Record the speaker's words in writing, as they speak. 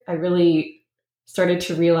I really started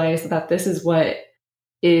to realize that this is what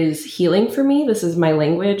is healing for me. This is my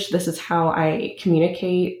language. This is how I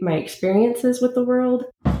communicate my experiences with the world.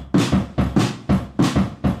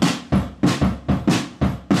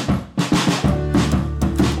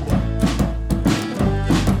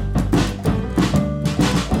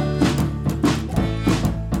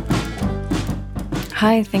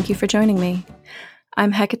 Hi, thank you for joining me.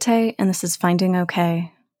 I'm Hecate, and this is Finding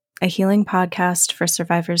Okay, a healing podcast for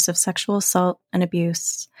survivors of sexual assault and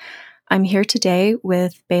abuse. I'm here today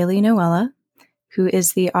with Bailey Noella, who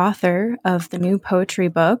is the author of the new poetry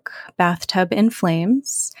book, Bathtub in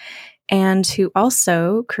Flames, and who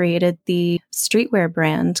also created the streetwear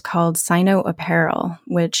brand called Sino Apparel,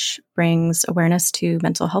 which brings awareness to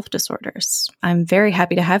mental health disorders. I'm very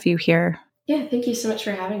happy to have you here. Yeah, thank you so much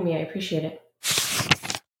for having me. I appreciate it.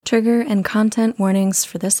 Trigger and content warnings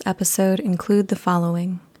for this episode include the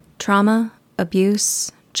following: trauma,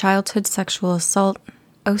 abuse, childhood sexual assault,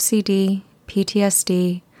 OCD,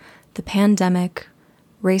 PTSD, the pandemic,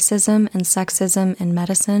 racism and sexism in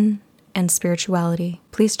medicine, and spirituality.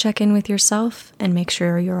 Please check in with yourself and make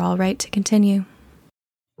sure you're all right to continue.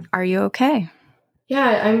 Are you okay?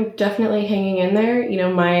 Yeah, I'm definitely hanging in there. You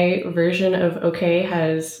know, my version of okay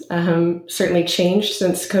has certainly changed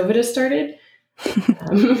since COVID has started.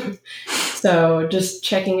 So just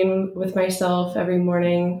checking in with myself every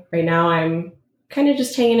morning. Right now, I'm kind of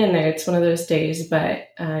just hanging in there. It's one of those days, but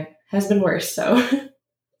has been worse. So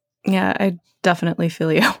yeah, I definitely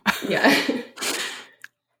feel you. Yeah.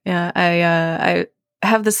 Yeah, I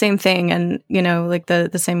have the same thing, and like the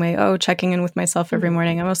same way. Oh, checking in with myself every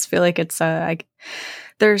morning. I almost feel like it's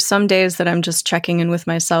there's some days that I'm just checking in with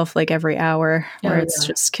myself like every hour, where it's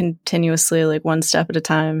just continuously like one step at a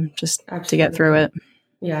time, just to get through it.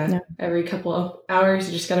 Yeah, every couple of hours,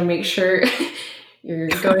 you just got to make sure you're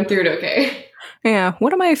going through it okay. Yeah,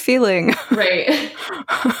 what am I feeling? Right.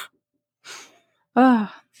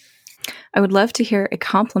 Oh, I would love to hear a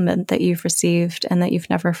compliment that you've received and that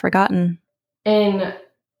you've never forgotten. In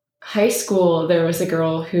high school, there was a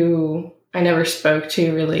girl who I never spoke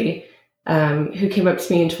to really, who came up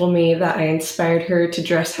to me and told me that I inspired her to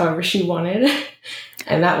dress however she wanted.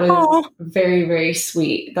 And that was very, very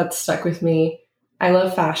sweet. That stuck with me. I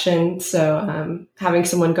love fashion, so having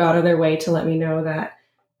someone go out of their way to let me know that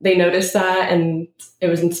they noticed that and it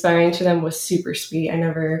was inspiring to them was super sweet. I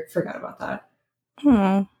never forgot about that.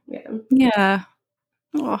 Oh, yeah.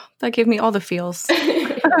 Oh, that gave me all the feels.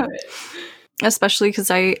 Especially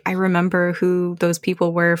because I remember who those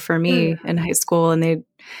people were for me in high school, and they,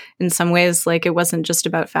 in some ways, like, it wasn't just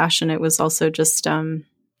about fashion. It was also just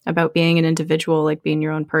about being an individual, like being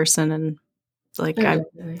your own person. And like, I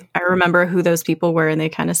remember who those people were, and they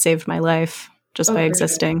kind of saved my life just by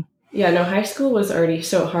existing. Sure. Yeah, no, high school was already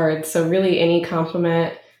so hard. So really any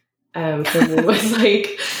compliment for me was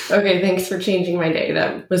like, okay, thanks for changing my day.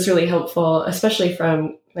 That was really helpful, especially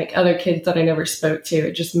from like other kids that I never spoke to.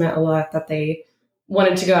 It just meant a lot that they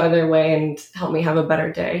wanted to go out of their way and help me have a better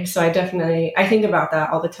day. So I think about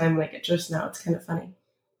that all the time. Like it just now, it's kind of funny.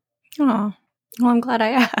 Oh, well, I'm glad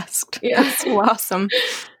I asked. Yeah. That's so awesome.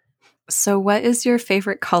 So what is your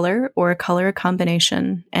favorite color or color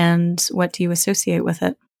combination, and what do you associate with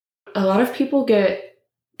it? A lot of people get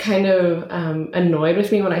kind of annoyed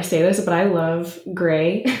with me when I say this, but I love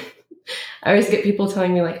gray. I always get people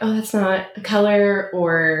telling me like, oh, that's not a color,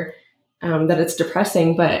 or that it's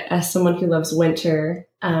depressing. But as someone who loves winter,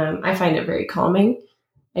 I find it very calming.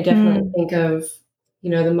 I definitely think of, the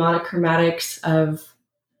monochromatics of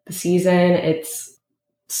the season. It's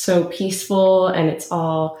so peaceful and it's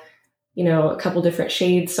all, a couple different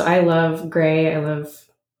shades. So I love gray. I love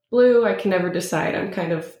blue. I can never decide. I'm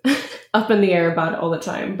kind of up in the air about it all the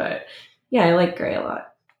time. But yeah, I like gray a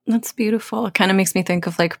lot. That's beautiful. It kind of makes me think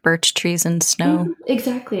of like birch trees and snow.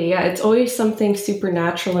 Exactly. Yeah. It's always something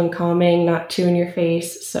supernatural and calming, not too in your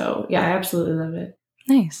face. So yeah, I absolutely love it.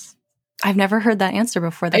 Nice. I've never heard that answer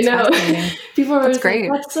before. That's fascinating. People are always great.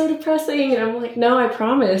 Like, that's so depressing. And I'm like, no, I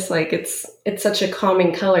promise. Like it's such a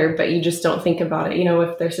calming color, but you just don't think about it.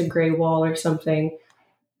 If there's a gray wall or something,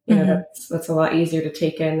 that's a lot easier to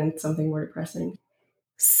take in than something more depressing.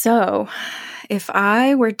 So if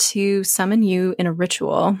I were to summon you in a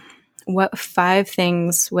ritual, what 5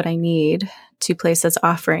 things would I need to place as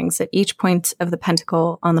offerings at each point of the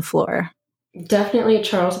pentacle on the floor? Definitely a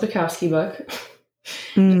Charles Bukowski book.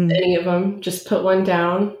 Any of them. Just put one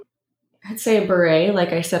down. I'd say a beret.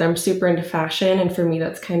 Like I said, I'm super into fashion, and for me,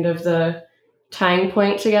 that's kind of the tying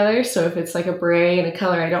point together. So if it's like a beret and a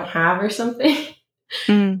color I don't have or something,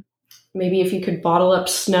 maybe if you could bottle up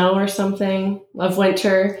snow or something. Love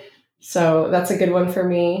winter. So that's a good one for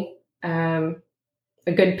me.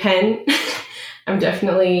 a good pen. I'm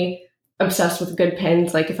definitely obsessed with good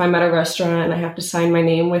pens. Like if I'm at a restaurant and I have to sign my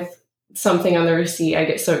name with something on the receipt, I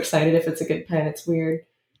get so excited if it's a good pen. It's weird.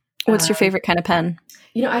 What's your favorite kind of pen?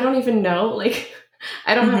 I don't even know. Like,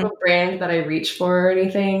 I don't have a brand that I reach for or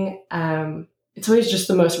anything. It's always just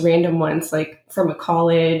the most random ones, like from a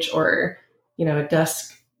college or, a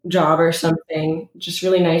desk job or something. Just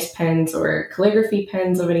really nice pens or calligraphy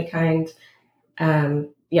pens of any kind.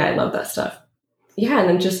 Yeah, I love that stuff. Yeah, and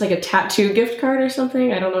then just like a tattoo gift card or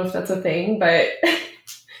something. I don't know if that's a thing, but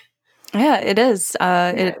yeah, it is.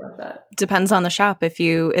 I love that. Depends on the shop. If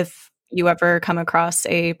you ever come across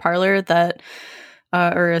a parlor that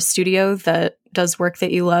or a studio that does work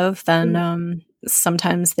that you love, then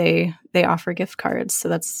sometimes they offer gift cards. So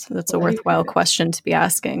that's a worthwhile question to be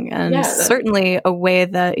asking. And certainly a way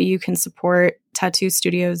that you can support tattoo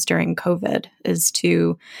studios during COVID is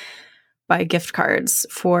to buy gift cards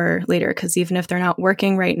for later, because even if they're not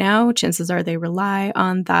working right now, chances are they rely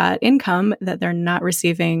on that income that they're not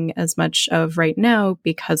receiving as much of right now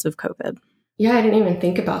because of COVID. Yeah, I didn't even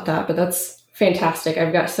think about that, but that's fantastic.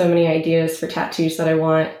 I've got so many ideas for tattoos that I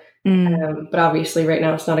want, but obviously right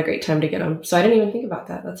now it's not a great time to get them. So I didn't even think about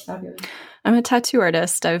that. That's fabulous. I'm a tattoo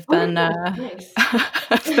artist. I've been nice.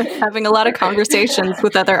 I've been having a lot of conversations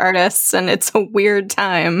with other artists, and it's a weird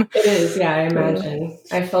time. It is, yeah, I imagine.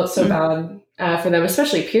 I felt so bad for them,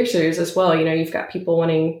 especially piercers as well. You've got people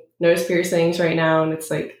wanting nose piercings right now, and it's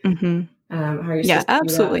like, how are you supposed to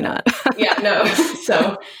absolutely do not. Yeah, no.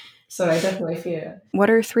 So I definitely feel it. What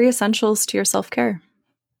are 3 essentials to your self-care?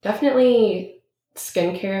 Definitely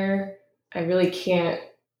skincare. I really can't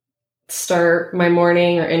start my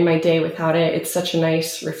morning or end my day without it. It's such a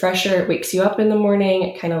nice refresher. It wakes you up in the morning.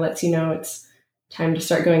 It kind of lets you know it's time to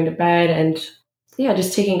start going to bed, and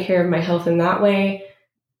just taking care of my health in that way.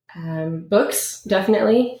 Books,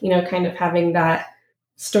 definitely, kind of having that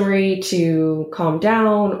story to calm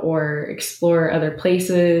down or explore other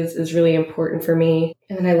places is really important for me.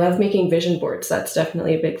 And then I love making vision boards. That's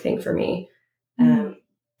definitely a big thing for me.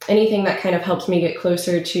 Anything that kind of helps me get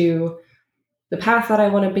closer to the path that I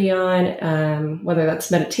want to be on, whether that's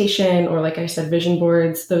meditation or, like I said, vision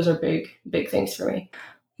boards, those are big, big things for me.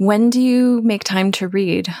 When do you make time to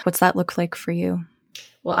read? What's that look like for you?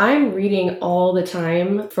 Well, I'm reading all the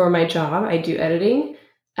time for my job. I do editing,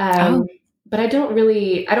 but I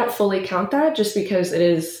don't fully count that, just because it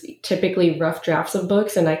is typically rough drafts of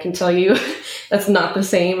books. And I can tell you that's not the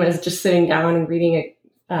same as just sitting down and reading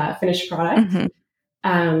a finished product.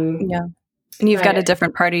 And you've got a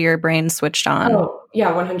different part of your brain switched on. Oh,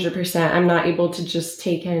 yeah, 100%. I'm not able to just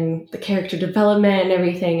take in the character development and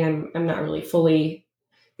everything. I'm not really fully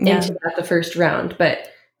into that the first round. But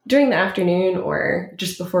during the afternoon or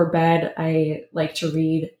just before bed, I like to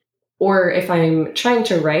read. Or if I'm trying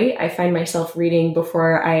to write, I find myself reading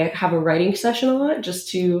before I have a writing session a lot, just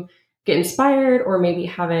to get inspired or maybe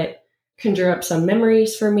have it conjure up some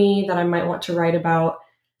memories for me that I might want to write about.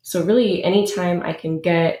 So really, anytime I can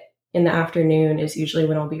get in the afternoon is usually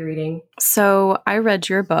when I'll be reading. So I read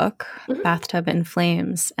your book, Bathtub in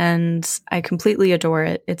Flames, and I completely adore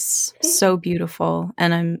it. It's so beautiful.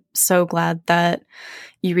 And I'm so glad that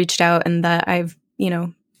you reached out and that I've,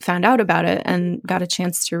 found out about it and got a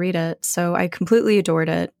chance to read it. So I completely adored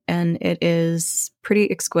it. And it is pretty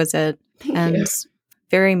exquisite and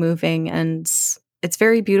very moving. And it's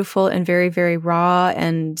very beautiful and very, very raw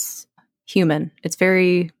and human. It's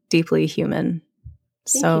very deeply human.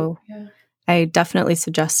 So I definitely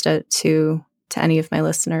suggest it to any of my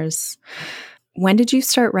listeners. When did you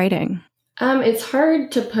start writing? It's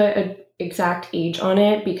hard to put an exact age on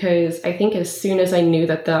it, because I think as soon as I knew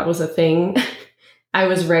that was a thing, I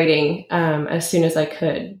was writing as soon as I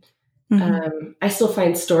could. I still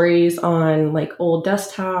find stories on like old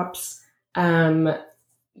desktops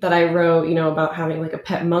that I wrote, about having like a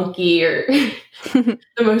pet monkey or the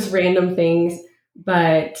most random things.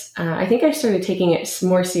 But I think I started taking it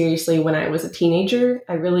more seriously when I was a teenager.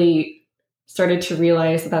 I really started to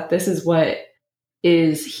realize that this is what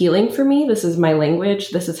is healing for me. This is my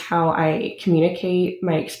language. This is how I communicate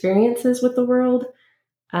my experiences with the world.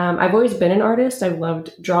 I've always been an artist. I've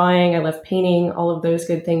loved drawing. I love painting, all of those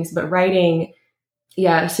good things. But writing,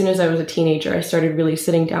 as soon as I was a teenager, I started really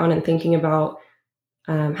sitting down and thinking about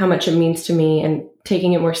how much it means to me and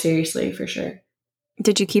taking it more seriously, for sure.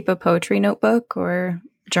 Did you keep a poetry notebook or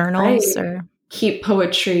journals? I keep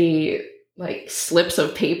poetry, like slips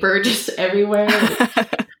of paper, just everywhere.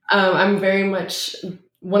 I'm very much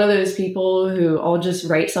one of those people who I'll just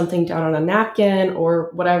write something down on a napkin or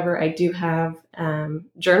whatever. I do have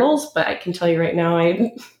journals, but I can tell you right now,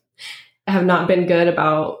 I have not been good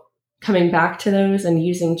about coming back to those and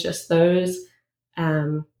using just those.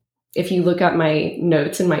 If you look at my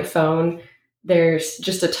notes in my phone, there's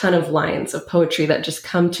just a ton of lines of poetry that just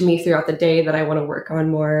come to me throughout the day that I want to work on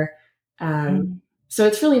more. So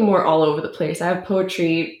it's really more all over the place. I have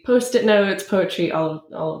poetry, Post-it notes, poetry, all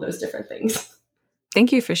of those different things.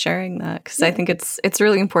 Thank you for sharing that, because I think it's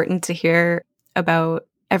really important to hear about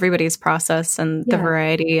everybody's process and the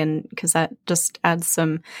variety, and because that just adds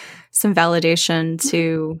some validation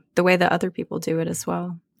to the way that other people do it as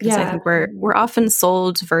well. Because I think we're often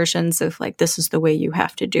sold versions of like, this is the way you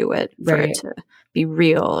have to do it for it to be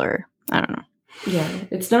real, or I don't know. Yeah,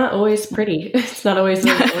 it's not always pretty. It's not always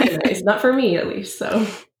really organized. Not for me, at least. So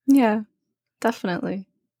yeah, definitely.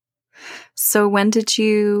 So when did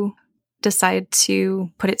you decide to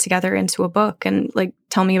put it together into a book, and like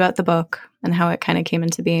tell me about the book and how it kind of came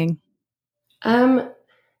into being?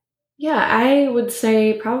 Yeah, I would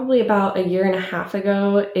say probably about a year and a half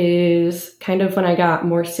ago is kind of when I got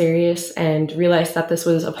more serious and realized that this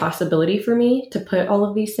was a possibility for me to put all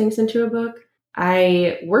of these things into a book.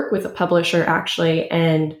 I work with a publisher actually,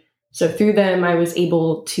 and so through them I was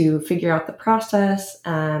able to figure out the process,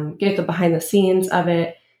 get the behind the scenes of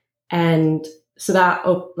it, and so that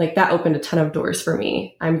opened a ton of doors for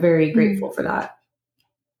me. I'm very grateful for that.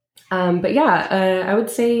 But yeah, I would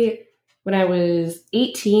say when I was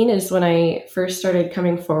 18 is when I first started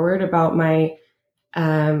coming forward about my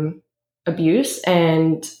abuse.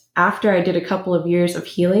 And after I did a couple of years of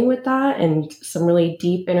healing with that and some really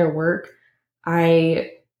deep inner work,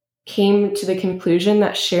 I came to the conclusion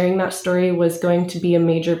that sharing that story was going to be a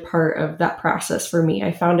major part of that process for me.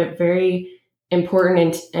 I found it very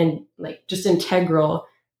important and like just integral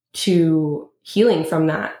to healing from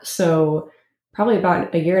that. So probably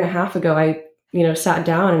about a year and a half ago, I sat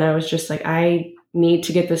down and I was just like, I need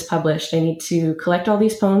to get this published. I need to collect all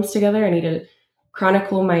these poems together. I need to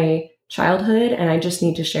chronicle my childhood, and I just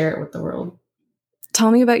need to share it with the world. Tell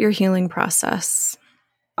me about your healing process.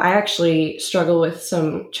 I actually struggle with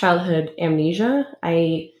some childhood amnesia.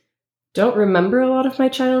 I don't remember a lot of my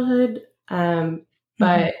childhood,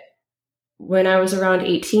 but when I was around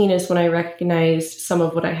 18 is when I recognized some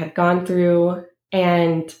of what I had gone through.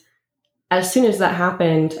 And as soon as that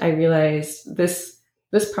happened, I realized this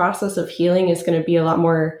process of healing is going to be a lot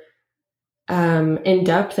more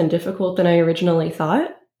in-depth and difficult than I originally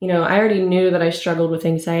thought. I already knew that I struggled with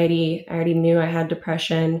anxiety. I already knew I had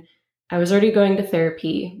depression. I was already going to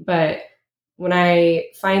therapy. But when I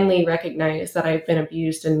finally recognized that I've been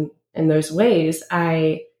abused in those ways,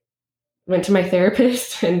 I went to my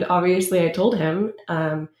therapist, and obviously I told him.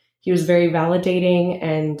 He was very validating,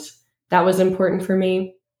 and that was important for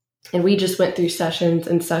me. And we just went through sessions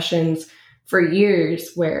and sessions for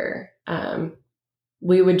years where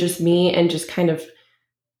we would just meet and just kind of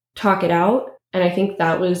talk it out. And I think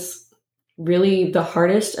that was really the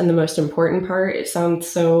hardest and the most important part. It sounds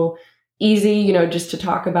so easy, just to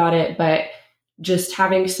talk about it, but just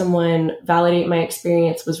having someone validate my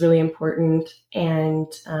experience was really important. And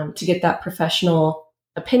to get that professional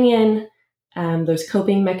opinion, those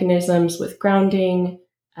coping mechanisms with grounding,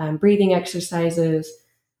 breathing exercises,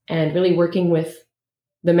 and really working with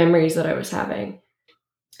the memories that I was having.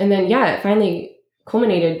 And then, it finally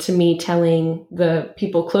culminated to me telling the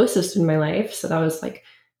people closest in my life. So that was like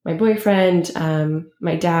my boyfriend,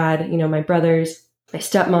 my dad, my brothers, my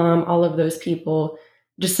stepmom, all of those people.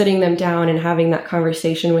 Just sitting them down and having that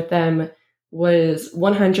conversation with them was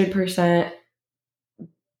 100%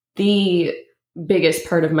 the biggest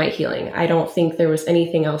part of my healing. I don't think there was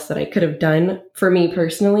anything else that I could have done for me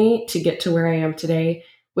personally to get to where I am today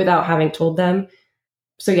without having told them.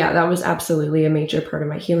 So yeah, that was absolutely a major part of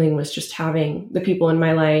my healing, was just having the people in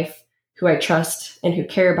my life who I trust and who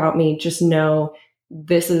care about me just know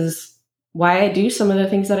this is why I do some of the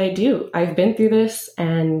things that I do. I've been through this,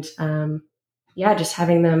 and just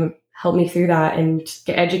having them help me through that and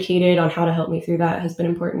get educated on how to help me through that has been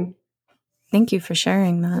important. Thank you for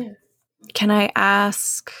sharing that. Yeah. Can I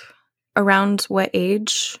ask around what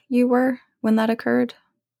age you were when that occurred?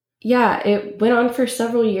 Yeah, it went on for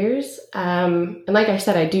several years. And like I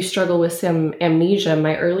said, I do struggle with some amnesia.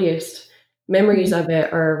 My earliest memories of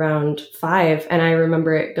it are around 5. And I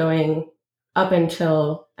remember it going up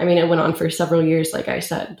until, it went on for several years, like I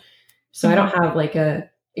said. So I don't have like a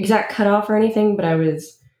exact cutoff or anything, but I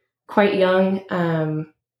was quite young.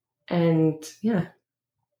 And yeah.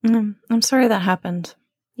 I'm sorry that happened.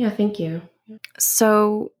 Yeah, thank you.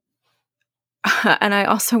 So, and I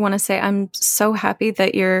also want to say I'm so happy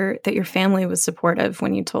that your family was supportive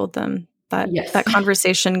when you told them that. Yes. That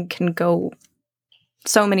conversation can go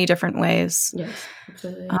so many different ways. Yes,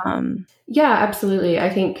 absolutely. Yeah, absolutely. I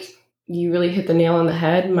think you really hit the nail on the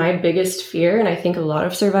head. My biggest fear, and I think a lot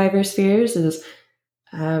of survivors' fears, is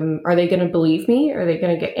Are they going to believe me? Are they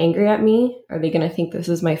going to get angry at me? Are they going to think this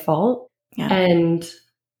is my fault? Yeah. And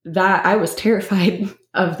that I was terrified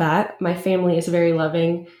of that. My family is very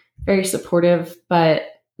loving, very supportive, but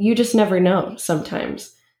you just never know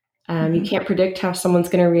sometimes. You can't predict how someone's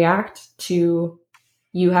going to react to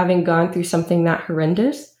you having gone through something that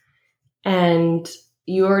horrendous. And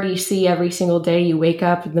you already see every single day you wake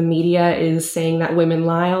up, the media is saying that women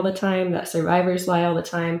lie all the time, that survivors lie all the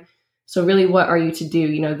time. So really, what are you to do?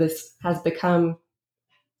 You know, this has become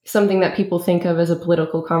something that people think of as a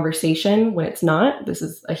political conversation when it's not. This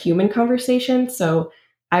is a human conversation. So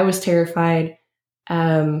I was terrified.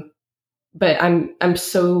 But I'm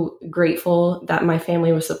so grateful that my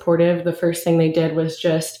family was supportive. The first thing they did was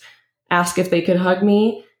just ask if they could hug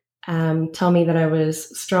me, tell me that I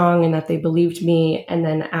was strong and that they believed me, and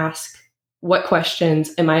then ask what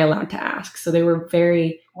questions am I allowed to ask. So they were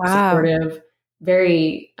very supportive,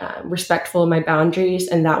 very respectful of my boundaries,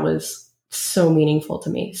 and that was so meaningful to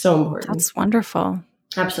me, so important. That's wonderful.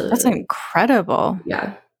 Absolutely. That's incredible.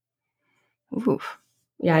 Yeah. Oof.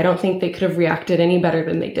 Yeah, I don't think they could have reacted any better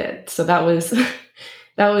than they did. So that was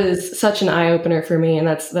that was such an eye-opener for me, and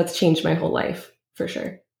that's changed my whole life for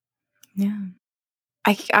sure. Yeah.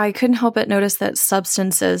 I couldn't help but notice that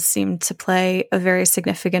substances seem to play a very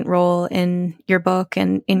significant role in your book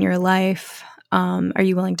and in your life. Are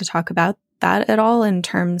you willing to talk about that at all in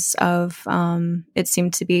terms of it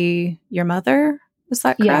seemed to be your mother? Is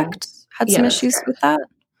that correct? Had some issues with that?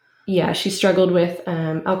 Yeah, she struggled with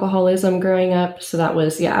alcoholism growing up. So that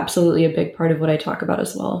was, absolutely a big part of what I talk about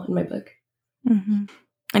as well in my book. Mm-hmm.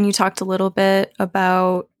 And you talked a little bit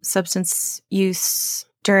about substance use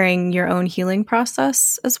during your own healing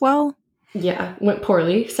process as well? Yeah, went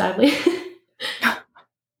poorly, sadly.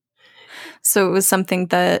 So it was something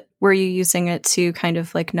that, were you using it to kind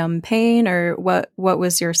of like numb pain, or what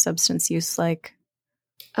was your substance use like?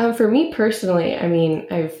 For me personally, I mean,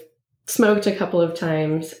 I've smoked a couple of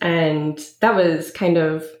times, and that was kind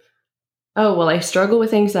of, I struggle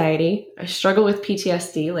with anxiety. I struggle with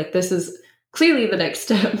PTSD. Like, this is clearly the next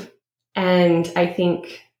step. And I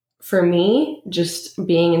think for me, just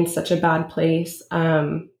being in such a bad place,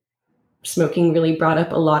 smoking really brought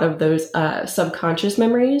up a lot of those subconscious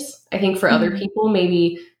memories. I think for other people,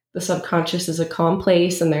 maybe the subconscious is a calm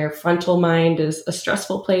place and their frontal mind is a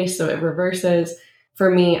stressful place, so it reverses.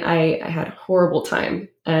 For me, I had a horrible time.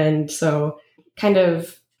 And so kind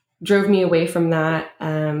of drove me away from that.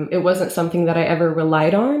 It wasn't something that I ever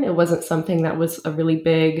relied on. It wasn't something that was a really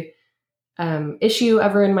big issue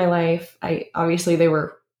ever in my life. Obviously they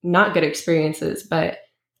were not good experiences, but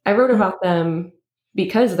I wrote about them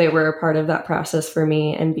because they were a part of that process for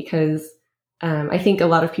me, and because I think a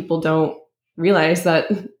lot of people don't realize that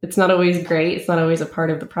it's not always great. It's not always a part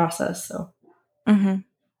of the process. So,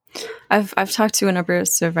 I've talked to a number of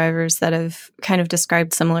survivors that have kind of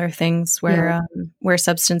described similar things, where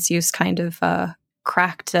substance use kind of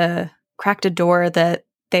cracked a door that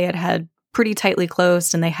they had pretty tightly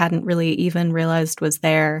closed and they hadn't really even realized was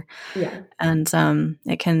there. Yeah. And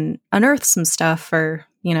it can unearth some stuff, or,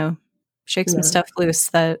 shake some stuff loose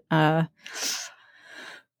that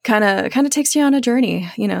kind of takes you on a journey.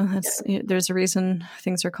 There's a reason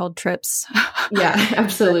things are called trips. Yeah,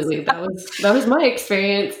 absolutely. That was my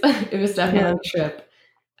experience. It was definitely a trip.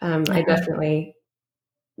 I definitely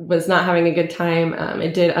was not having a good time.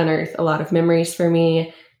 It did unearth a lot of memories for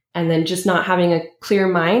me. And then just not having a clear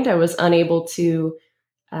mind, I was unable to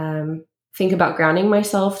think about grounding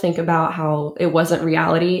myself, think about how it wasn't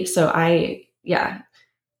reality. So it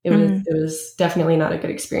was definitely not a good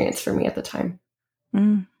experience for me at the time.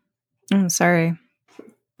 I'm sorry.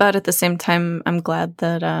 But at the same time, I'm glad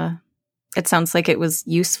that it sounds like it was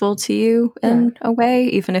useful to you in a way,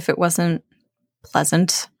 even if it wasn't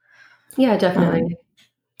pleasant. Yeah, definitely.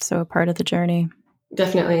 So a part of the journey.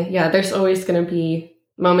 Definitely. Yeah, there's always going to be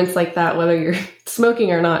moments like that, whether you're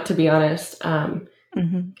smoking or not, to be honest.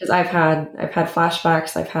 Because I've had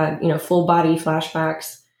flashbacks. I've had, full body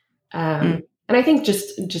flashbacks. And I think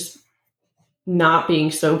just not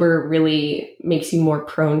being sober really makes you more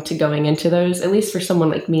prone to going into those, at least for someone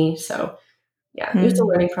like me. So yeah, it was a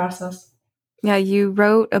learning process. Yeah, you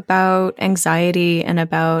wrote about anxiety and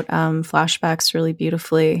about flashbacks really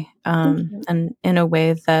beautifully, and in a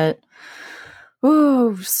way that,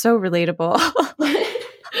 so relatable.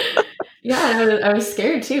 Yeah, I was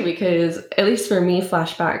scared too, because at least for me,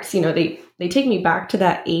 flashbacks, they take me back to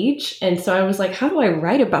that age. And so I was like, how do I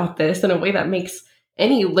write about this in a way that makes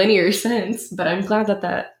any linear sense? But I'm glad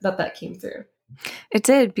that came through. It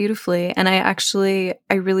did beautifully. And I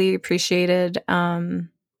really appreciated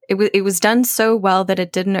it was done so well that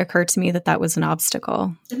it didn't occur to me that was an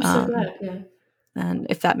obstacle. I'm so glad, yeah. And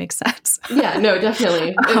if that makes sense. Yeah, no,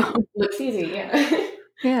 definitely. It looks easy.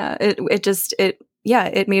 Yeah. Yeah.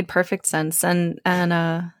 It made perfect sense.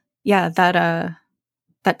 Yeah,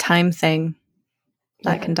 that time thing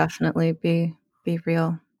that can definitely be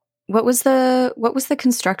real. What was the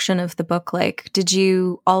construction of the book like? Did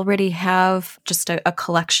you already have just a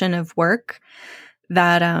collection of work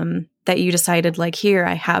that that you decided, like, here,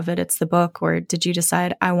 I have it, it's the book? Or did you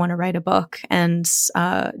decide, I want to write a book, and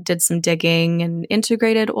did some digging and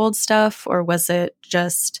integrated old stuff? Or was it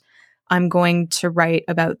just, I'm going to write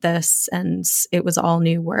about this, and it was all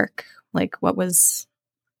new work? Like, what was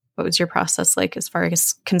your process like as far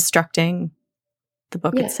as constructing the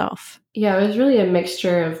book Yeah. itself? Yeah, it was really a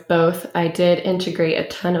mixture of both. I did integrate a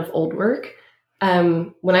ton of old work.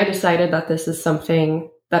 When I decided that this is something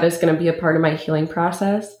that is going to be a part of my healing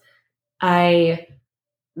process, I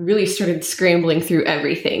really started scrambling through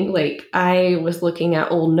everything. Like, I was looking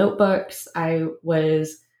at old notebooks, I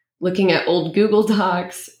was looking at old Google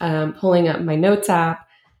Docs, pulling up my notes app.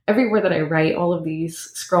 Everywhere that I write, all of these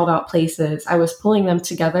scrolled out places, I was pulling them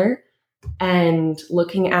together and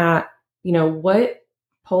looking at, what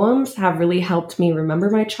poems have really helped me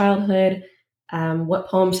remember my childhood, what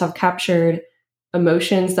poems have captured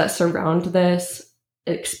emotions that surround this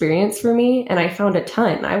experience for me. And I found a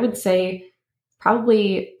ton. I would say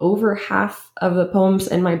probably over half of the poems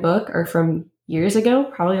in my book are from years ago,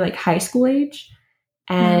 probably like high school age.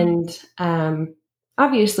 And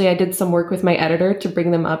obviously I did some work with my editor to bring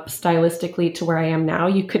them up stylistically to where I am now.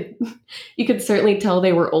 You could certainly tell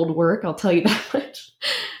they were old work, I'll tell you that much.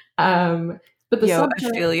 But the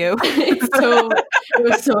subject, I feel you. It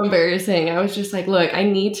was so embarrassing. I was just like, look, I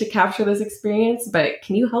need to capture this experience, but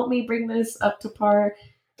can you help me bring this up to par?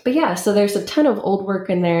 But yeah, so there's a ton of old work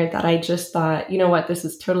in there that I just thought, you know what, this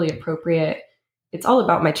is totally appropriate. It's all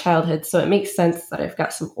about my childhood, so it makes sense that I've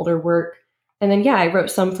got some older work. And then, yeah, I wrote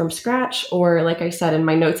some from scratch, or like I said, in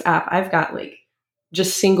my notes app, I've got like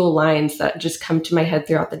just single lines that just come to my head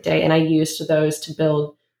throughout the day. And I used those to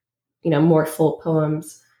build, more full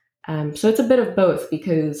poems. So it's a bit of both,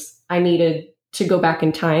 because I needed to go back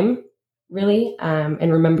in time, really,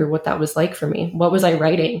 and remember what that was like for me. What was I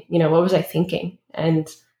writing? What was I thinking? And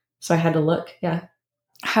so I had to look. Yeah.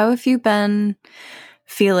 How have you been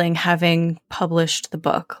feeling having published the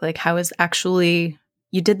book? Like, how is actually,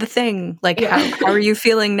 you did the thing. Like, how are you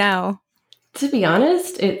feeling now? To be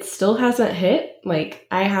honest, it still hasn't hit. Like,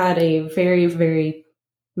 I had a very, very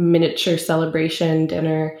miniature celebration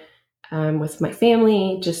dinner with my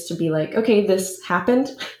family, just to be like, okay, this happened.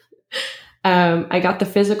 I got the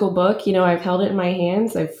physical book, I've held it in my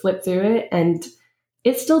hands, I've flipped through it, and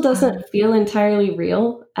it still doesn't feel entirely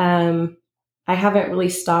real. I haven't really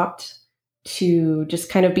stopped to just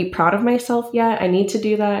kind of be proud of myself yet. I need to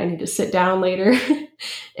do that. I need to sit down later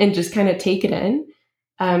and just kind of take it in,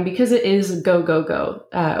 because it is go, go,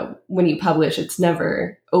 go. When you publish, it's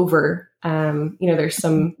never over. There's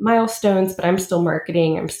some milestones, but I'm still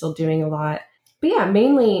marketing. I'm still doing a lot. But yeah,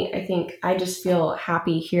 mainly, I think I just feel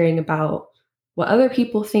happy hearing about what other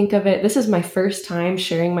people think of it. This is my first time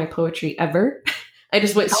sharing my poetry ever. I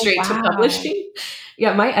just went straight to publishing.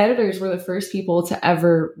 Yeah, my editors were the first people to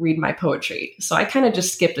ever read my poetry. So I kind of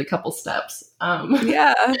just skipped a couple steps.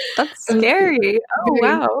 Yeah, that's scary. Oh,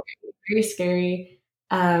 wow. Very scary.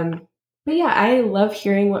 But yeah, I love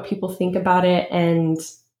hearing what people think about it. And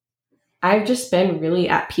I've just been really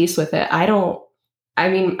at peace with it.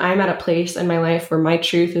 I'm at a place in my life where my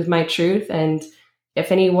truth is my truth. And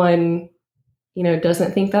if anyone,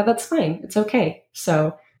 doesn't think that, that's fine. It's okay.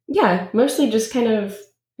 So yeah, mostly just kind of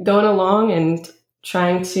going along and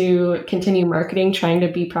trying to continue marketing, trying to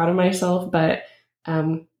be proud of myself. But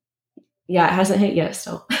yeah, it hasn't hit yet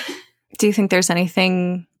still. Do you think there's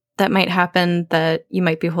anything that might happen that you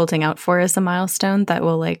might be holding out for as a milestone that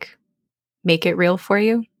will like make it real for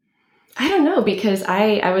you? I don't know, because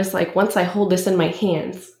I was like, once I hold this in my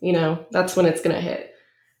hands, that's when it's going to hit.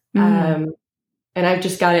 And I've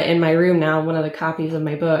just got it in my room now, one of the copies of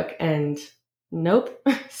my book, and nope.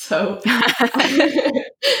 So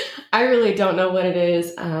I really don't know what it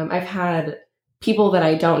is. I've had people that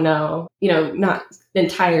I don't know, not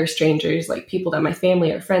entire strangers, like people that my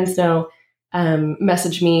family or friends know,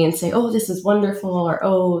 message me and say, oh, this is wonderful, or,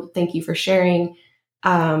 oh, thank you for sharing.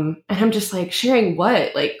 And I'm just like, sharing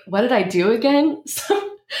what? Like, what did I do again? So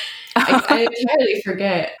I entirely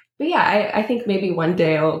forget. But yeah, I think maybe one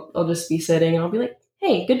day I'll just be sitting and I'll be like,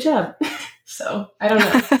 hey, good job. So I don't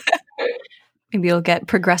know. Maybe you'll get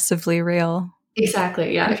progressively real.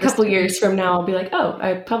 Exactly. Yeah. A couple years from now, I'll be like, oh,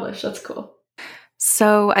 I published. That's cool.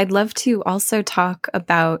 So I'd love to also talk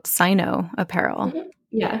about Sino apparel. Mm-hmm.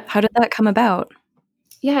 Yeah. How did that come about?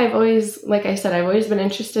 yeah, I've always, like I said, I've always been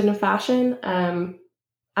interested in fashion.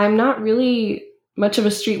 I'm not really much of a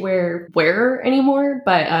streetwear wearer anymore,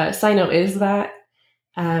 but Sino is that.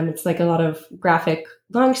 It's like a lot of graphic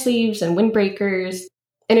long sleeves and windbreakers.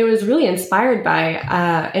 And it was really inspired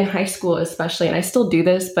by, in high school especially, and I still do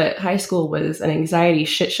this, but high school was an anxiety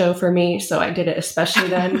shit show for me, so I did it especially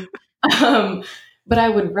then. um, but I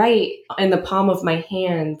would write in the palm of my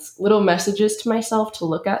hands little messages to myself to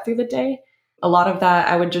look at through the day. A lot of that,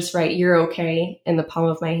 I would just write, "You're okay," in the palm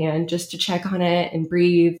of my hand just to check on it and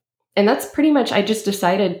breathe. And that's pretty much, I just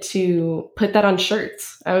decided to put that on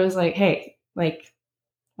shirts. I was like, hey, like,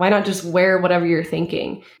 why not just wear whatever you're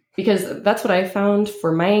thinking? Because that's what I found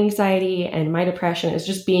for my anxiety and my depression, is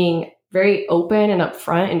just being very open and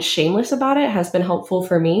upfront and shameless about it has been helpful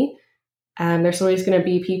for me. There's always going to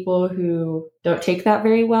be people who don't take that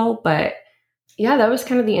very well. But yeah, that was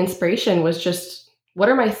kind of the inspiration, was just, what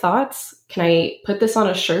are my thoughts? Can I put this on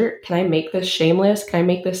a shirt? Can I make this shameless? Can I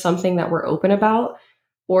make this something that we're open about?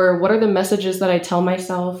 Or what are the messages that I tell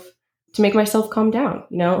myself to make myself calm down?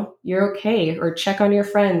 You know, you're okay, or check on your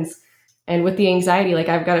friends. And with the anxiety, like,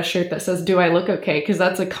 I've got a shirt that says, "Do I look okay?" Because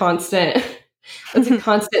that's a constant, that's a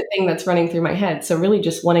constant thing that's running through my head. So really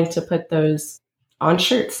just wanting to put those on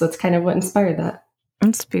shirts. That's kind of what inspired that.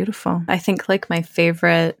 It's beautiful. I think like my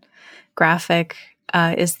favorite graphic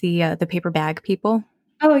is the paper bag people.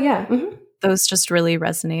 Oh yeah. Mm-hmm. Those just really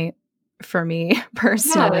resonate for me Yeah,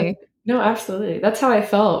 personally. no, absolutely. That's how I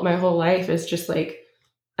felt my whole life, is just like,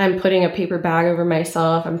 I'm putting a paper bag over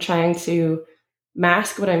myself. I'm trying to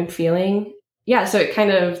mask what I'm feeling. Yeah, so it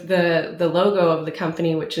kind of, the logo of the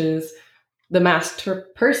company, which is the masked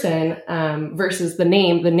person, versus the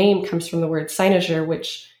name. The name comes from the word cynosure,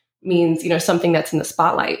 which means, you know, something that's in the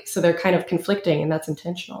spotlight. So they're kind of conflicting, and that's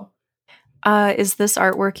intentional. Is this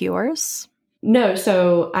artwork yours? No,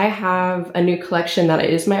 so I have a new collection that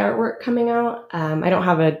is my artwork coming out. I don't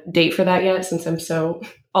have a date for that yet, since I'm so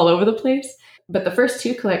all over the place. But the first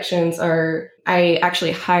two collections are, I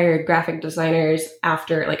actually hired graphic designers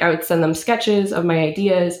after, like, I would send them sketches of my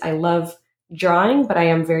ideas. I love drawing, but I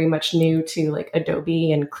am very much new to like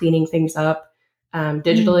Adobe and cleaning things up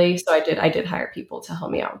digitally. So I did hire people to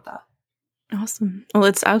help me out with that. Awesome. Well,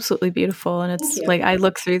 it's absolutely beautiful. And it's like, I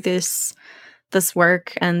look through this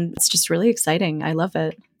work and it's just really exciting. I love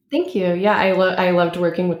it. Thank you. Yeah, I loved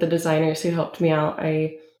working with the designers who helped me out.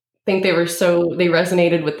 I think they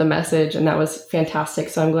resonated with the message, and that was fantastic.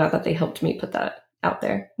 So I'm glad that they helped me put that out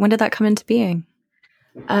there. When did that come into being?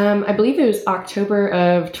 I believe it was October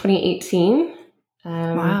of 2018.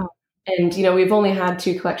 Wow. And, you know, we've only had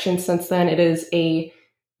two collections since then. It is a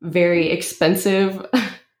very expensive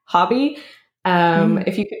hobby,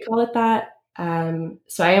 if you could call it that.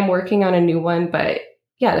 So I am working on a new one, but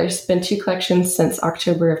yeah, there's been two collections since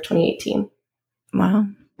October of 2018. Wow.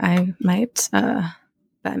 I might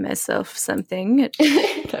buy myself something.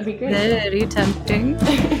 That'd be great. Very tempting.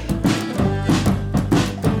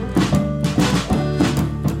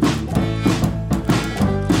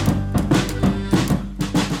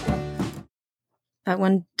 That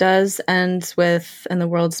one does end with, and the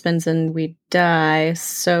world spins and we die.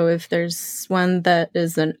 So if there's one that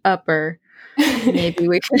is an upper, maybe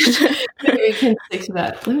we can stick to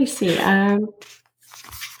that. Let me see.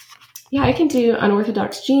 Yeah, I can do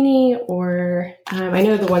Unorthodox Genie, or I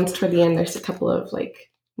know the ones toward the end, there's a couple of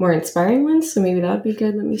like more inspiring ones, so maybe that would be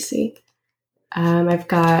good. Let me see. I've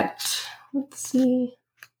got, let's see.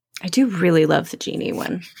 I do really love the Genie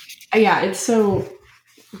one. Yeah, it's so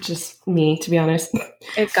just me, to be honest.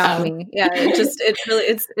 It got me. Yeah,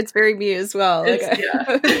 it's very me as well.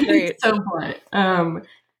 It's great. So blunt.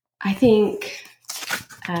 I think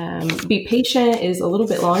Be Patient is a little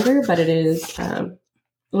bit longer, but it is a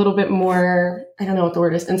little bit more, I don't know what the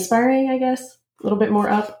word is, inspiring, I guess. A little bit more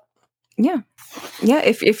up. Yeah. Yeah,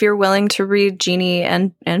 if you're willing to read Genie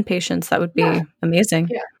and Patience, that would be amazing.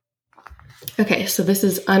 Yeah. Okay, so this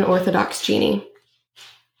is Unorthodox Genie.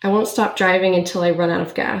 I won't stop driving until I run out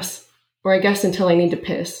of gas, or I guess until I need to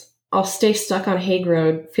piss. I'll stay stuck on Hague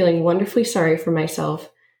Road, feeling wonderfully sorry for myself,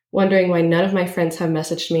 wondering why none of my friends have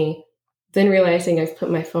messaged me, then realizing I've put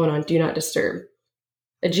my phone on Do Not Disturb.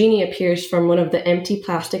 A genie appears from one of the empty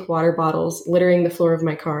plastic water bottles littering the floor of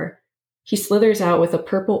my car. He slithers out with a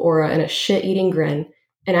purple aura and a shit-eating grin,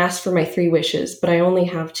 and asks for my 3 wishes, but I only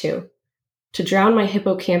have 2. To drown my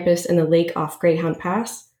hippocampus in the lake off Greyhound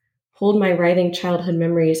Pass, hold my writhing childhood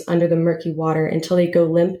memories under the murky water until they go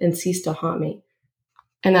limp and cease to haunt me,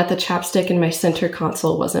 and that the chapstick in my center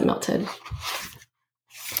console wasn't melted.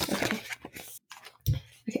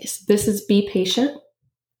 Okay, so this is Be Patient.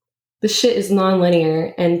 The shit is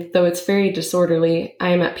non-linear, and though it's very disorderly, I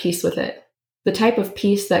am at peace with it. the type of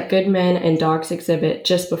peace that good men and dogs exhibit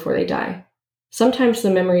just before they die. Sometimes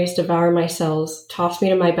the memories devour my cells, toss me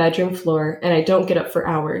to my bedroom floor, and I don't get up for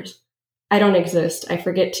hours. I don't exist. I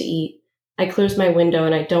forget to eat. I close my window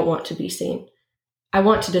and I don't want to be seen. I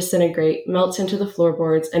want to disintegrate, melt into the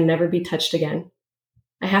floorboards, and never be touched again.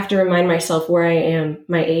 I have to remind myself where I am,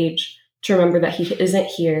 my age, to remember that he isn't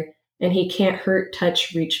here, and he can't hurt,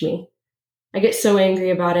 touch, reach me. I get so angry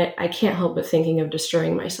about it, I can't help but thinking of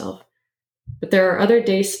destroying myself. But there are other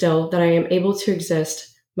days still that I am able to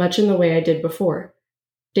exist much in the way I did before.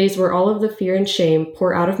 Days where all of the fear and shame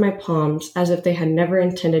pour out of my palms as if they had never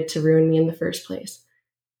intended to ruin me in the first place.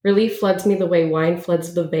 Relief floods me the way wine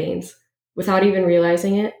floods the veins. Without even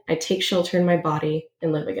realizing it, I take shelter in my body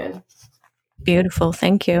and live again. Beautiful.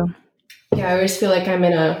 Thank you. Yeah, I always feel like I'm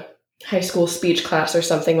in a high school speech class or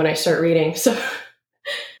something when I start reading. So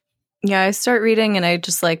yeah, I start reading and I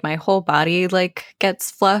just like my whole body like gets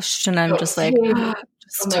flushed and I'm just like,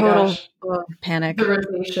 just total panic. The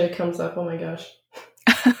rosacea comes up. Oh my gosh.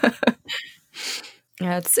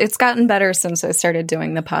 Yeah, it's gotten better since I started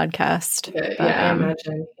doing the podcast. Yeah, but, I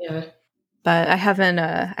imagine. Yeah. But I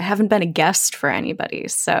haven't been a guest for anybody.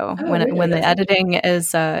 So really? when the editing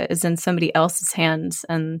is in somebody else's hands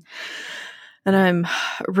and I'm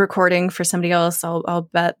recording for somebody else, I'll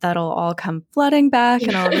bet that'll all come flooding back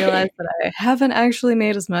and I'll realize that I haven't actually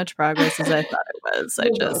made as much progress as I thought I was. I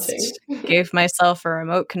just gave myself a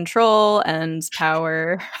remote control and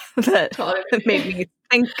power that made me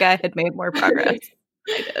think I had made more progress.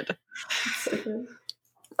 I did. So good.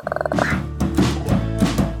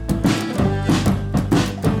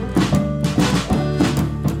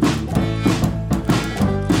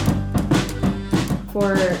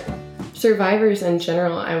 For survivors in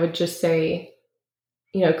general, I would just say,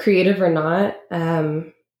 creative or not,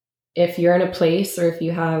 if you're in a place or if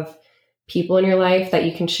you have people in your life that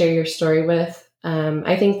you can share your story with,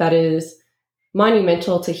 I think that is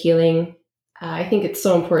monumental to healing. I think it's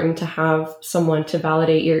so important to have someone to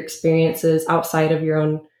validate your experiences outside of your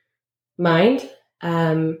own mind.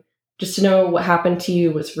 Just to know what happened to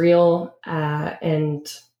you was real and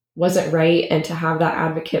wasn't right, and to have that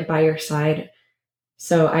advocate by your side.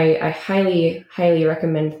 So I highly, highly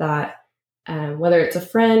recommend that, whether it's a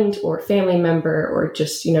friend or family member or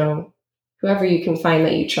just, whoever you can find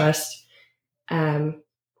that you trust.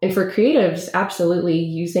 And for creatives, absolutely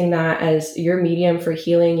using that as your medium for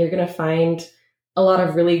healing. You're going to find a lot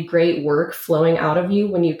of really great work flowing out of you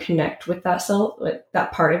when you connect with that self, with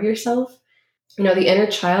that part of yourself. The inner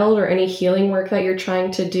child or any healing work that you're trying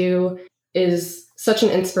to do is such an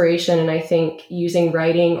inspiration. And I think using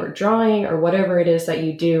writing or drawing or whatever it is that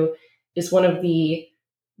you do is one of the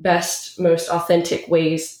best, most authentic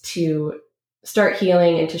ways to start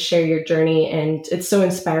healing and to share your journey. And it's so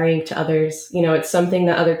inspiring to others. It's something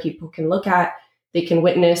that other people can look at, they can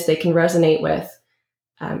witness, they can resonate with.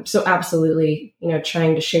 So absolutely,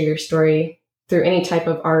 trying to share your story through any type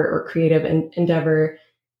of art or creative endeavor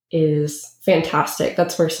is fantastic.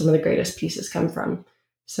 That's where some of the greatest pieces come from.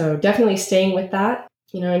 So definitely staying with that,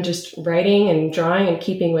 and just writing and drawing and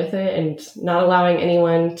keeping with it and not allowing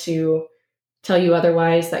anyone to tell you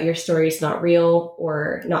otherwise, that your story is not real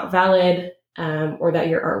or not valid, or that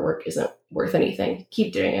your artwork isn't worth anything.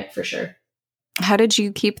 Keep doing it for sure. How did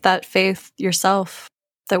you keep that faith yourself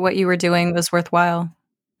that what you were doing was worthwhile?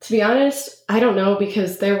 To be honest, I don't know,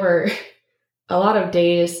 because there were a lot of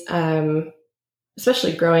days,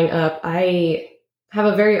 especially growing up. I have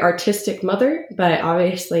a very artistic mother, but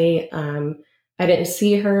obviously I didn't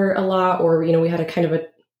see her a lot, or, we had a kind of a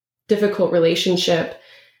difficult relationship.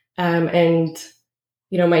 And,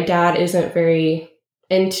 my dad isn't very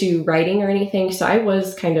into writing or anything. So I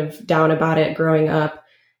was kind of down about it growing up.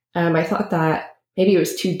 I thought that maybe it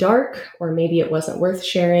was too dark, or maybe it wasn't worth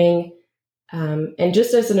sharing. And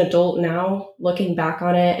just as an adult now, looking back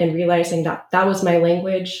on it and realizing that that was my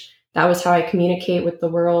language, that was how I communicate with the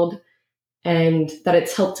world, and that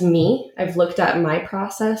it's helped me. I've looked at my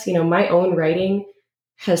process, my own writing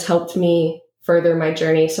has helped me further my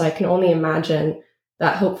journey. So I can only imagine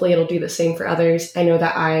that hopefully it'll do the same for others. I know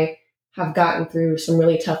that I have gotten through some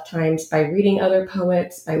really tough times by reading other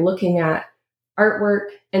poets, by looking at artwork.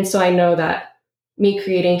 And so I know that me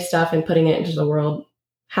creating stuff and putting it into the world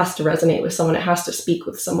has to resonate with someone. It has to speak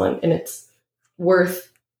with someone. And it's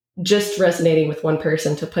worth just resonating with one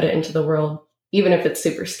person to put it into the world. Even if it's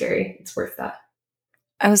super scary, it's worth that.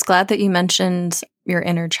 I was glad that you mentioned your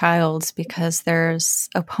inner child, because there's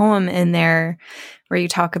a poem in there where you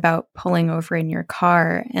talk about pulling over in your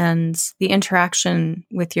car, and the interaction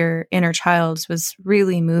with your inner child was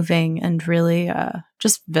really moving and really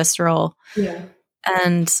just visceral. Yeah.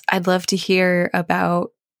 And I'd love to hear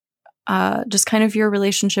about just kind of your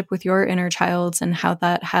relationship with your inner child and how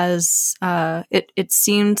that has, it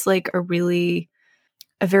seemed like a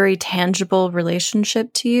very tangible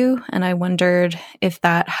relationship to you. And I wondered if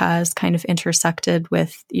that has kind of intersected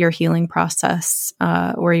with your healing process,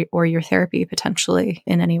 or your therapy potentially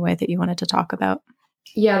in any way that you wanted to talk about.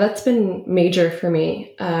 Yeah, that's been major for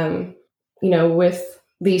me. With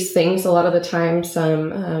these things, a lot of the time,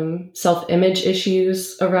 some self-image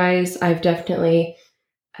issues arise. I've definitely,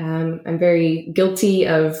 I'm very guilty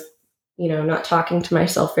of, not talking to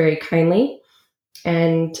myself very kindly.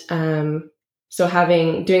 And so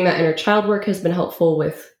doing that inner child work has been helpful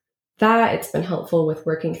with that. It's been helpful with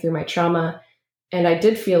working through my trauma. And I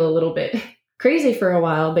did feel a little bit crazy for a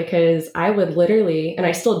while because I would literally, and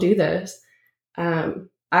I still do this,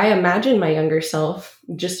 I imagine my younger self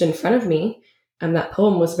just in front of me. And that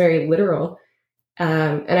poem was very literal.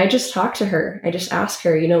 And I just talked to her. I just asked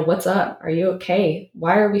her, what's up? Are you okay?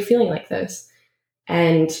 Why are we feeling like this?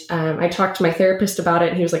 And I talked to my therapist about it,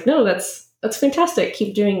 and he was like, no, that's fantastic.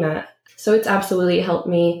 Keep doing that. So it's absolutely helped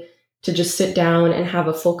me to just sit down and have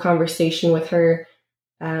a full conversation with her.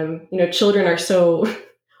 Children are so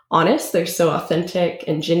honest. They're so authentic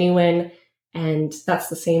and genuine. And that's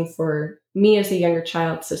the same for me as a younger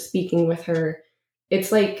child. So speaking with her,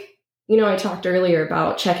 it's like, I talked earlier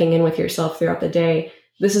about checking in with yourself throughout the day.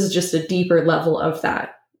 This is just a deeper level of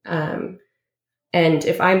that. And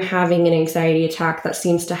if I'm having an anxiety attack that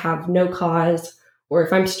seems to have no cause, or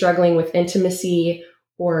if I'm struggling with intimacy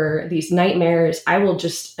or these nightmares, I will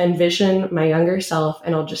just envision my younger self,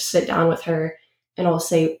 and I'll just sit down with her and I'll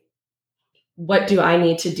say, what do I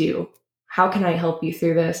need to do? How can I help you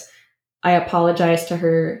through this? I apologize to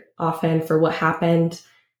her often for what happened.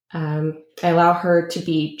 I allow her to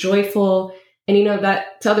be joyful. And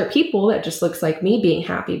that to other people, that just looks like me being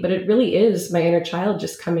happy, but it really is my inner child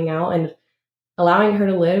just coming out and allowing her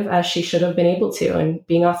to live as she should have been able to, and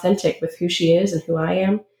being authentic with who she is and who I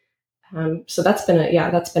am. So that's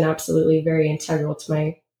been absolutely very integral to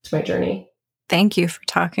my journey. Thank you for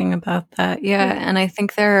talking about that. Yeah. And I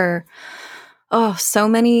think there are, so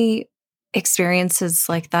many experiences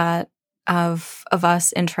like that of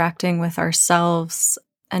us interacting with ourselves,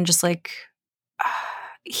 and just like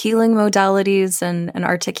healing modalities and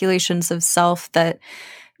articulations of self that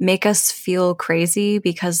make us feel crazy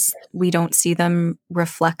because we don't see them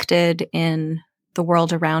reflected in the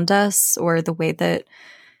world around us, or the way that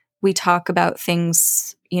we talk about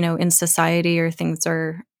things, in society, or things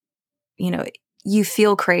are, you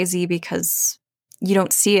feel crazy because you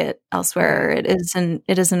don't see it elsewhere. It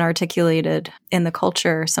isn't articulated in the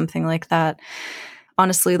culture or something like that.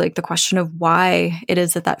 Honestly, like the question of why it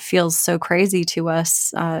is that feels so crazy to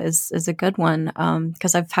us is a good one.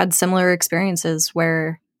 Because I've had similar experiences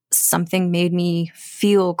where something made me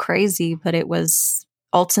feel crazy, but it was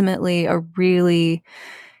ultimately a really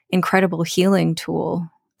incredible healing tool,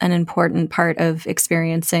 an important part of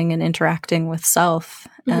experiencing and interacting with self.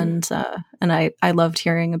 Mm-hmm. And I loved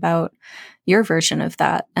hearing about your version of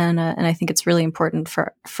that. And I think it's really important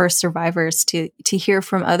for survivors to hear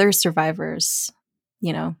from other survivors,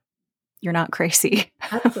 you're not crazy.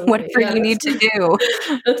 Whatever you need to do.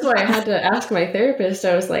 That's why I had to ask my therapist.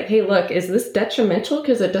 I was like, hey, look, is this detrimental?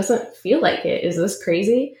 Because it doesn't feel like it. Is this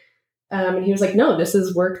crazy? And he was like, no, this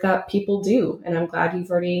is work that people do. And I'm glad you've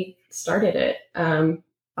already started it.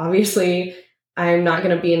 Obviously, I'm not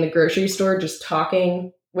going to be in the grocery store just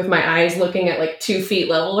talking with my eyes looking at like 2 feet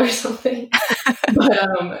level or something.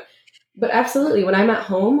 But absolutely, when I'm at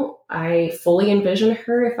home, I fully envision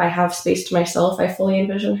her. If I have space to myself, I fully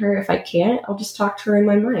envision her. If I can't, I'll just talk to her in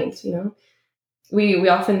my mind. We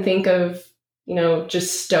often think of,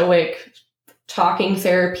 just stoic talking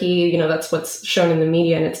therapy. That's what's shown in the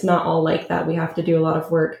media, and it's not all like that. We have to do a lot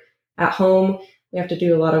of work at home. We have to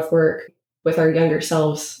do a lot of work with our younger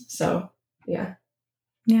selves. So, yeah.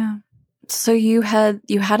 Yeah. So you had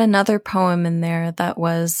another poem in there that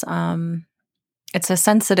was, it's a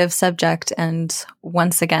sensitive subject, and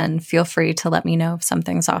once again, feel free to let me know if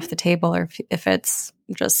something's off the table, or if it's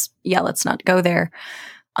just, let's not go there.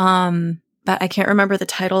 But I can't remember the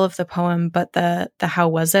title of the poem, but the how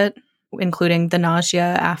was it, including the nausea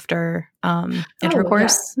after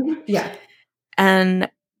intercourse. Yeah. And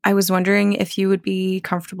I was wondering if you would be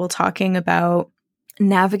comfortable talking about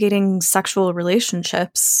navigating sexual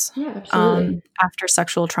relationships after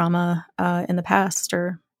sexual trauma in the past,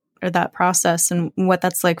 or that process, and what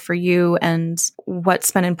that's like for you, and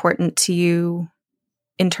what's been important to you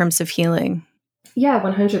in terms of healing. Yeah,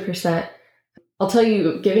 100%. I'll tell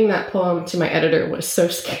you, giving that poem to my editor was so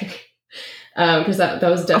scary, because that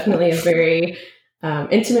was definitely a very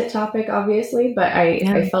intimate topic, obviously, but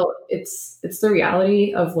I felt it's the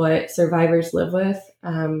reality of what survivors live with.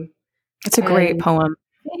 It's a great And poem.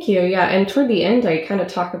 thank you. Yeah. And toward the end, I kind of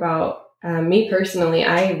talk about me personally.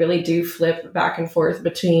 I really do flip back and forth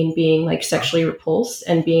between being like sexually repulsed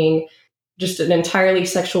and being just an entirely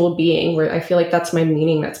sexual being, where I feel like that's my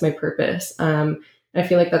meaning, that's my purpose. I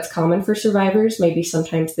feel like that's common for survivors. Maybe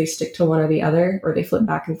sometimes they stick to one or the other, or they flip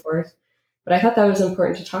back and forth. But I thought that was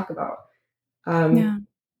important to talk about. Yeah.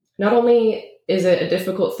 Not only is it a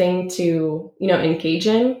difficult thing to, engage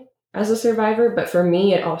in as a survivor, but for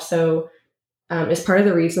me, it also is part of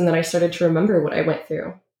the reason that I started to remember what I went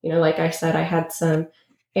through. Like I said, I had some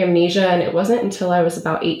amnesia, and it wasn't until I was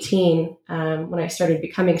about 18, when I started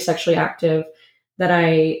becoming sexually active, that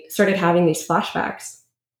I started having these flashbacks.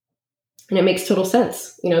 And it makes total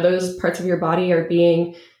sense. Those parts of your body are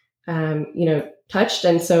being, touched.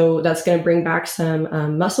 And so that's going to bring back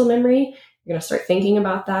some muscle memory. You're going to start thinking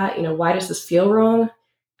about that. Why does this feel wrong?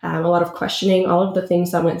 A lot of questioning, all of the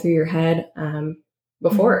things that went through your head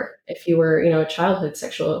before, if you were, a childhood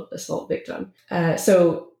sexual assault victim.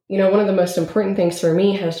 So one of the most important things for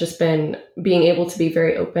me has just been being able to be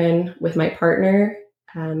very open with my partner,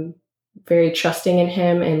 very trusting in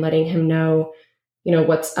him and letting him know,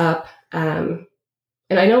 what's up. And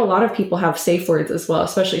I know a lot of people have safe words as well,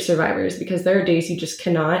 especially survivors, because there are days you just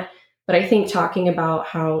cannot. But I think talking about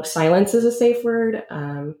how silence is a safe word,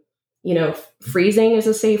 freezing is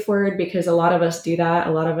a safe word, because a lot of us do that.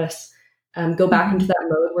 A lot of us go back into that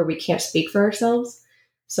mode where we can't speak for ourselves.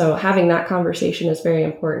 So having that conversation is very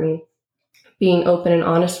important. Being open and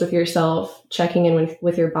honest with yourself, checking in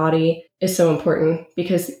with your body is so important,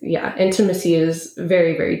 because intimacy is a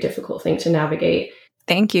very, very difficult thing to navigate.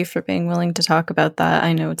 Thank you for being willing to talk about that.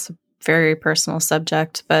 I know it's a very personal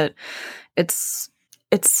subject, but it's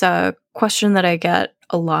a question that I get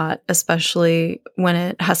a lot, especially when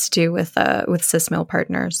it has to do with cis male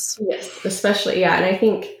partners. Yes, especially, yeah. And I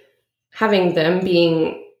think having them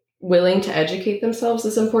being willing to educate themselves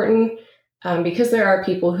is important, because there are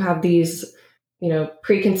people who have these,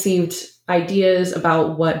 preconceived ideas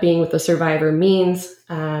about what being with a survivor means,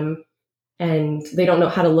 and they don't know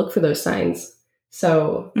how to look for those signs.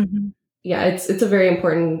 So, it's a very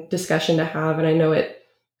important discussion to have, and I know it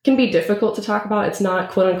can be difficult to talk about. It's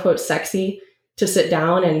not quote unquote sexy to sit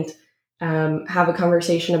down and have a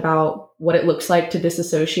conversation about what it looks like to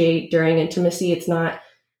disassociate during intimacy. It's not,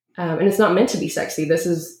 and it's not meant to be sexy. This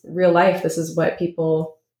is real life. This is what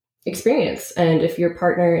people experience. And if your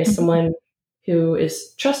partner is someone who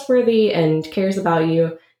is trustworthy and cares about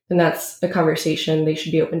you, then that's a conversation they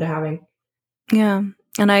should be open to having. Yeah.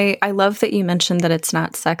 And I love that you mentioned that it's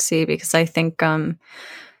not sexy, because I think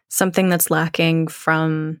something that's lacking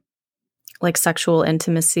from like sexual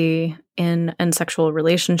intimacy in sexual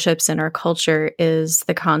relationships in our culture is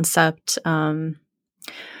the concept, or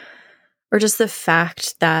just the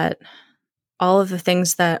fact that all of the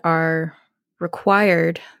things that are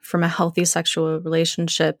required from a healthy sexual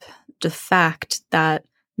relationship, the fact that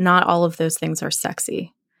not all of those things are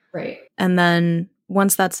sexy. Right. And then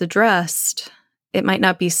once that's addressed, it might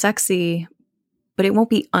not be sexy, but it won't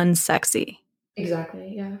be unsexy.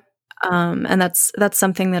 Exactly. Yeah. And that's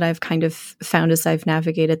something that I've kind of found as I've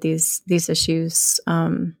navigated these issues,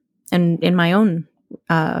 and in my own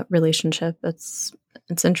relationship. It's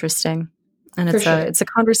interesting, and it's a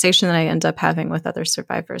conversation that I end up having with other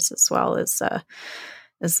survivors as well. Is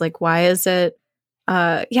like, why is it?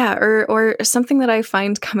 Or something that I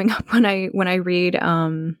find coming up when I read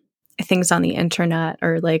things on the internet,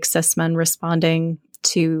 or like cis men responding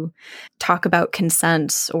to talk about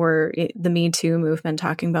consent, or the Me Too movement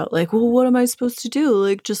talking about like, well, what am I supposed to do?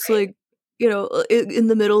 Like, just like, in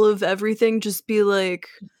the middle of everything, just be like,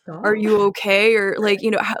 Stop. are you okay? Or like,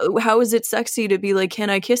 how is it sexy to be like, can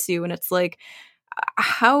I kiss you? And it's like,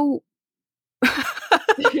 how?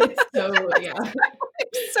 It's so, yeah.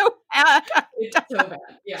 It's so bad. It's so bad.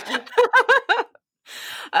 Yeah.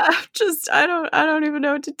 I don't even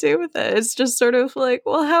know what to do with it. It's just sort of like,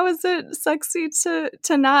 well, how is it sexy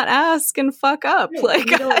to not ask and fuck up? Right. Like,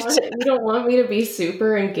 you don't want me to be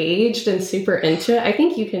super engaged and super into it. I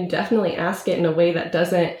think you can definitely ask it in a way that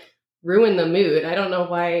doesn't ruin the mood. I don't know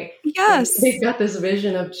why. Yes, they've got this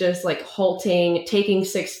vision of just like halting, taking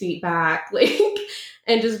 6 feet back, like,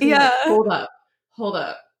 and just being like, hold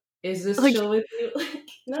up. Is this like, chill with you? Like,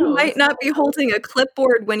 no, you might not be holding a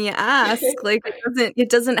clipboard when you ask. Like, it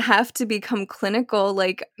doesn't have to become clinical.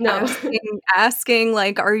 Like, no. asking,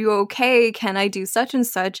 like, are you okay? Can I do such and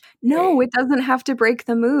such? No, It doesn't have to break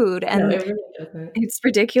the mood. And no, it really doesn't. It's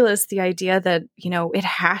ridiculous, the idea that, it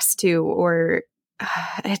has to, or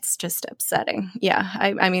It's just upsetting. Yeah.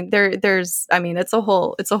 I mean, it's a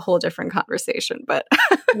whole different conversation, but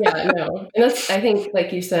Yeah, no. And I think,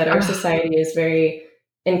 like you said, our society is very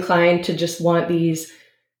inclined to just want these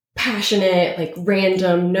passionate, like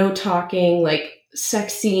random, no talking, like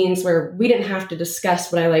sex scenes where we didn't have to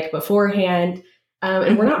discuss what I like beforehand.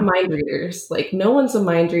 And we're not mind readers. Like, no one's a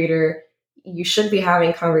mind reader. You should be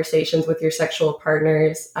having conversations with your sexual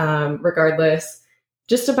partners, regardless,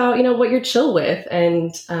 just about, what you're chill with.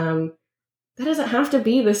 And that doesn't have to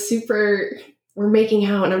be the super, we're making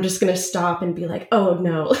out and I'm just going to stop and be like, oh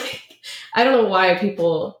no. I don't know why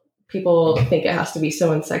people think it has to be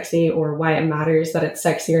so unsexy, or why it matters that it's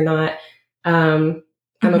sexy or not. I'm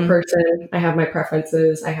a person. I have my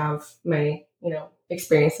preferences. I have my,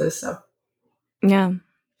 experiences. So yeah,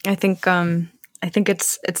 I think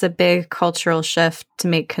it's a big cultural shift to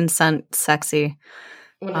make consent sexy,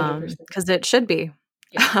 100%. because it should be.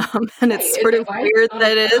 Yeah. And Right. it's sort of weird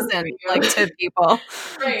that it isn't, for you? like, to people.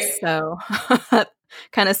 Right. So that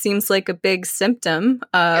kind of seems like a big symptom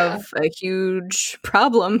of a huge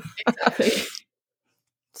problem. Exactly.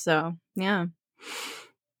 So yeah.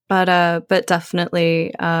 But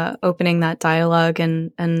definitely opening that dialogue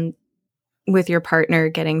and with your partner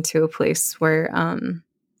getting to a place where,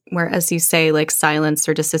 as you say, like silence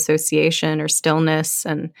or disassociation or stillness,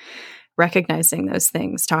 and recognizing those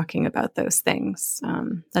things, talking about those things,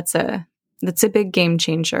 that's a big game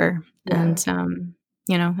changer. Yeah. And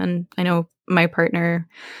and I know my partner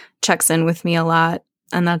checks in with me a lot,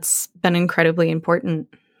 and that's been incredibly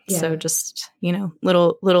important. Yeah. So just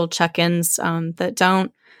little check-ins that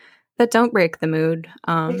don't break the mood,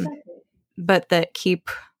 Exactly. but that keep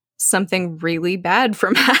something really bad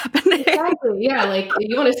from happening. Exactly. Yeah. Like,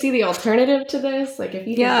 you want to see the alternative to this? Like, if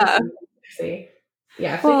you think this is sexy.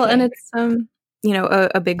 Yeah. Well, and it's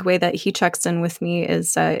a big way that he checks in with me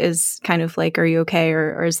is kind of like, are you okay,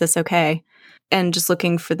 or is this okay? And just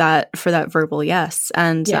looking for that verbal yes.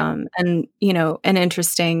 And an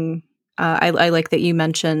interesting, I like that you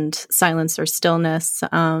mentioned silence or stillness,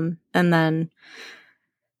 and then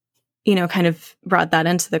kind of brought that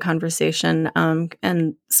into the conversation,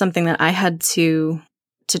 and something that I had to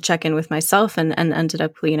check in with myself, and ended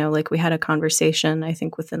up, like, we had a conversation, I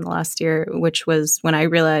think, within the last year, which was when I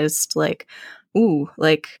realized, like, ooh,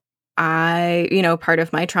 like, part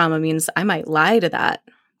of my trauma means I might lie to that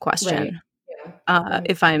question. Right. Yeah.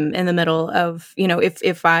 If I'm in the middle of,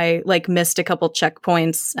 if I, like, missed a couple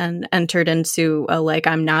checkpoints and entered into a, like,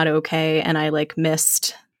 I'm not okay, and I, like,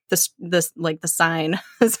 missed this like the sign.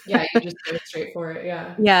 Yeah, you just go straight for it.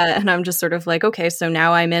 Yeah. Yeah, and I'm just sort of like, okay, so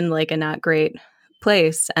now I'm in, like, a not great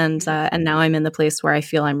place, and now I'm in the place where I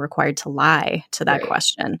feel I'm required to lie to that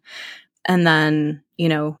question, and then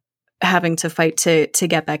having to fight to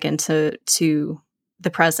get back into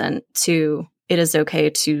the present. To it is okay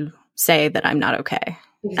to say that I'm not okay,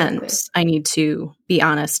 and I need to be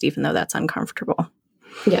honest, even though that's uncomfortable.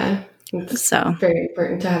 Yeah, it's so very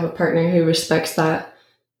important to have a partner who respects that.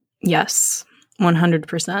 Yes,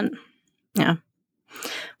 100%. Yeah.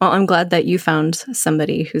 Well, I'm glad that you found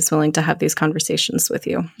somebody who's willing to have these conversations with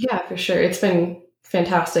you. Yeah, for sure. It's been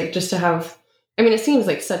fantastic just to have. I mean, it seems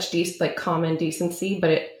like such common decency,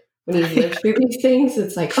 but when you live through these things,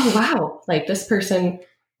 it's like, oh wow, like this person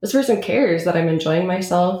cares that I'm enjoying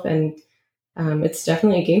myself, and it's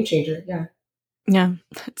definitely a game changer. Yeah. Yeah,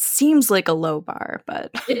 it seems like a low bar, but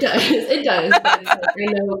it does. It does. But I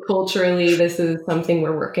know culturally this is something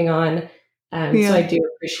we're working on, so I do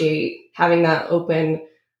appreciate having that open,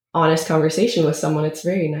 honest conversation with someone. It's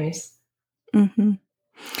very nice. Mm-hmm.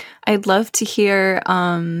 I'd love to hear.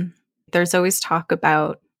 There's always talk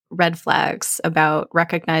about red flags, about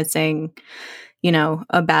recognizing,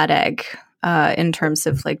 a bad egg, in terms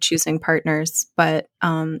of, like, choosing partners. But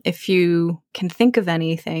if you can think of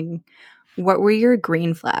anything, what were your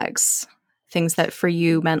green flags? Things that for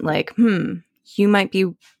you meant, like, you might be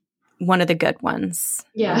one of the good ones.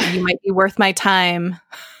 Yeah. You might be worth my time.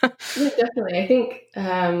 Yeah, definitely. I think,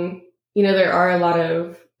 there are a lot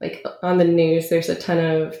of, like, on the news, there's a ton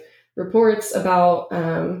of reports about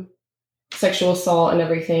sexual assault and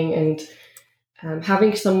everything. And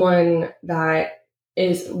having someone that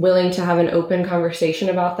is willing to have an open conversation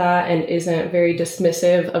about that and isn't very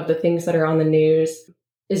dismissive of the things that are on the news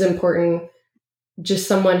is important. Just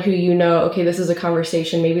someone who, okay, this is a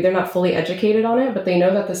conversation. Maybe they're not fully educated on it, but they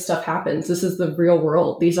know that this stuff happens. This is the real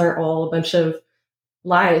world. These aren't all a bunch of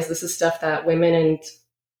lies. This is stuff that women and,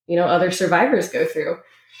 other survivors go through.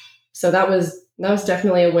 So that was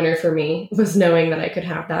definitely a winner for me, was knowing that I could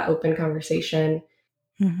have that open conversation.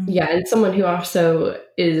 Mm-hmm. Yeah. And someone who also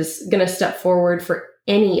is going to step forward for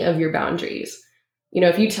any of your boundaries.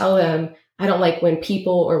 If you tell them, I don't like when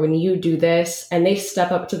people or when you do this, and they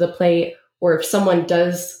step up to the plate, or if someone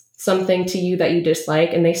does something to you that you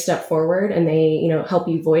dislike and they step forward and they, help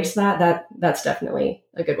you voice that's definitely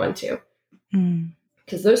a good one too.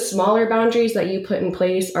 Because those smaller boundaries that you put in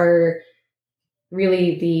place are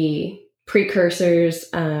really the precursors.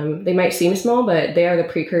 They might seem small, but they are the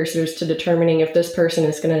precursors to determining if this person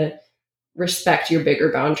is going to respect your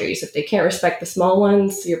bigger boundaries. If they can't respect the small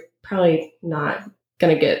ones, you're probably not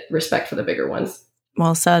going to get respect for the bigger ones.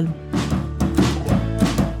 Well said.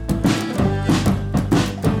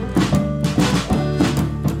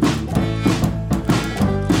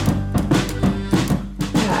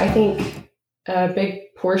 Yeah, I think a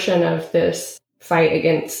big portion of this fight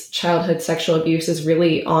against childhood sexual abuse is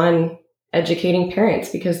really on educating parents,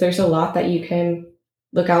 because there's a lot that you can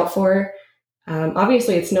look out for.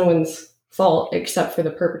 Obviously, it's no one's fault except for the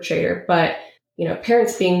perpetrator, but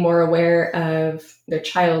parents being more aware of their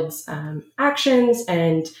child's actions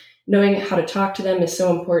and knowing how to talk to them is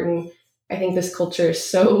so important. I think this culture is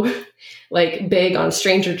so big on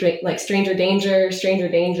stranger danger.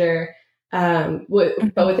 But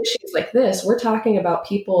with issues like this, we're talking about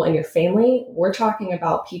people in your family. We're talking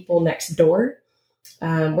about people next door.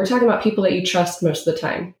 We're talking about people that you trust most of the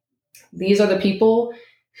time. These are the people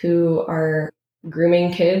who are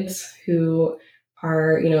grooming kids, who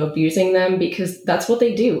are, abusing them, because that's what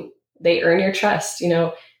they do. They earn your trust.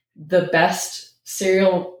 The best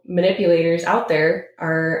serial manipulators out there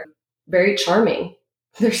are very charming.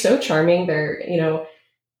 They're so charming. They know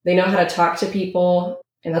how to talk to people,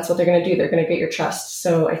 and that's what they're going to do. They're going to get your trust.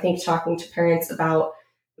 So I think talking to parents about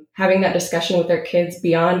having that discussion with their kids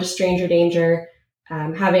beyond stranger danger,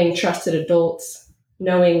 having trusted adults,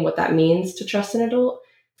 knowing what that means to trust an adult,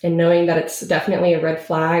 and knowing that it's definitely a red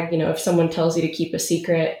flag, if someone tells you to keep a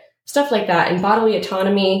secret, stuff like that. And bodily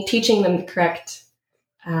autonomy, teaching them the correct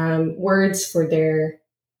words for their,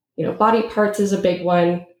 body parts is a big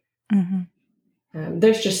one.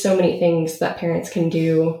 There's just so many things that parents can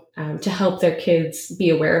do to help their kids be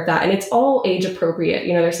aware of that. And it's all age appropriate.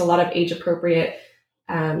 There's a lot of age appropriate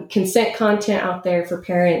consent content out there for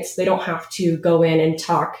parents. They don't have to go in and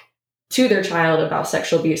talk to their child about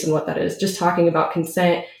sexual abuse and what that is. Just talking about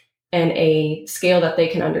consent and a scale that they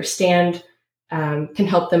can understand can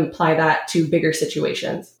help them apply that to bigger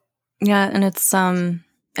situations. Yeah, and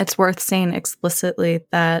it's worth saying explicitly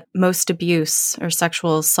that most abuse or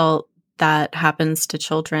sexual assault that happens to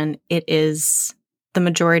children, it is the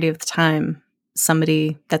majority of the time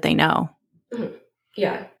somebody that they know. Mm-hmm.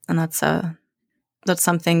 Yeah. And that's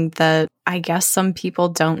something that I guess some people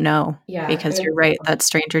don't know. Yeah. Because you're right, that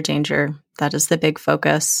stranger danger, that is the big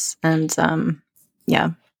focus. And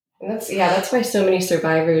yeah. And that's why so many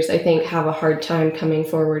survivors, I think, have a hard time coming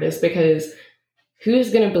forward, is because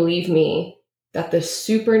who's going to believe me that this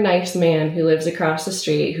super nice man who lives across the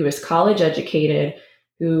street, who is college educated,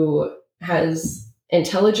 who has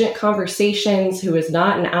intelligent conversations, who is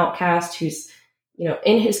not an outcast, who's,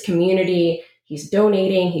 in his community, he's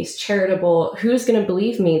donating, he's charitable, who's going to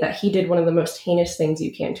believe me that he did one of the most heinous things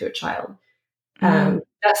you can to a child? That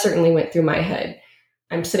certainly went through my head.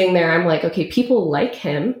 I'm sitting there, I'm like, okay, people like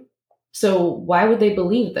him, so why would they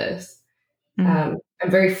believe this? I'm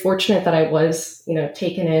very fortunate that I was,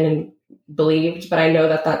 taken in and believed, but I know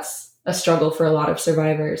that that's a struggle for a lot of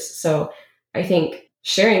survivors. So I think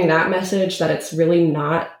sharing that message, that it's really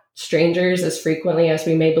not strangers as frequently as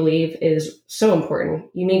we may believe, is so important.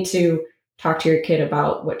 You need to talk to your kid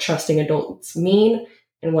about what trusting adults mean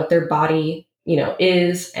and what their body,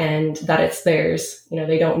 is, and that it's theirs.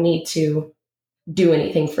 They don't need to do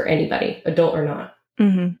anything for anybody, adult or not.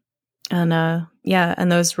 Mm-hmm. And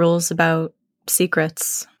and those rules about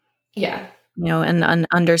secrets. Yeah. And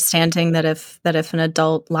understanding that if an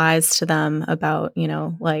adult lies to them about,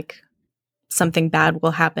 something bad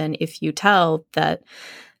will happen if you tell, that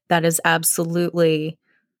is absolutely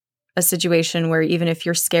a situation where even if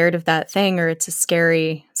you're scared of that thing, or it's a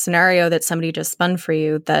scary scenario that somebody just spun for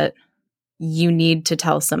you, that you need to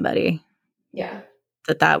tell somebody. Yeah.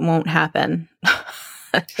 That won't happen.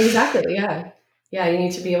 Exactly. Yeah. Yeah. You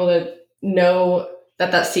need to be able to know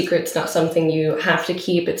that secret's not something you have to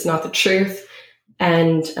keep. It's not the truth.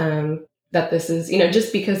 And that this is,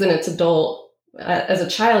 just because it's adult, as a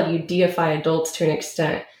child, you deify adults to an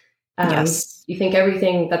extent. Yes. You think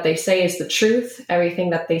everything that they say is the truth. Everything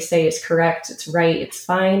that they say is correct. It's right. It's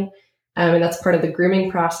fine. And that's part of the grooming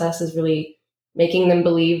process, is really making them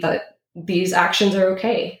believe that these actions are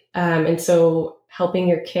okay. And so helping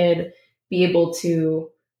your kid be able to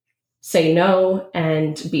say no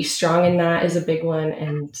and be strong in that is a big one.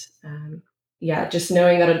 And just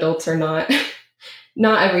knowing that adults are not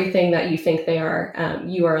not everything that you think they are,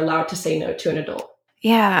 you are allowed to say no to an adult.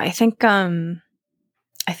 Yeah, I think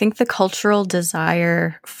the cultural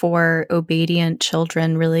desire for obedient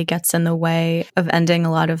children really gets in the way of ending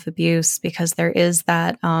a lot of abuse, because there is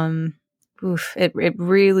that it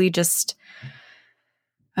really just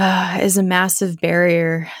is a massive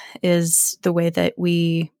barrier, is the way that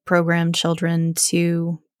we program children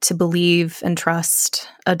to believe and trust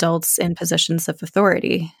adults in positions of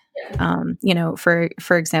authority.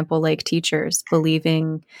 For example, like teachers,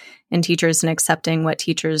 believing in teachers and accepting what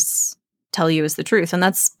teachers tell you is the truth. And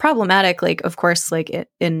that's problematic, like, of course, like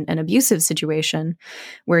in an abusive situation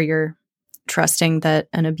where you're trusting that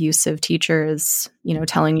an abusive teacher is,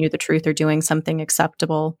 telling you the truth or doing something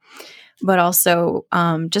acceptable. But also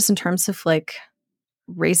just in terms of like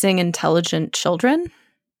raising intelligent children,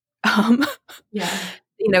 Yeah.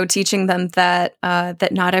 Teaching them that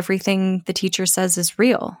that not everything the teacher says is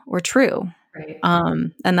real or true. Right.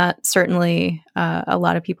 And that certainly a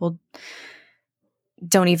lot of people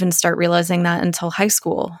don't even start realizing that until high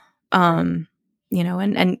school, and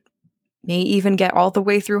may even get all the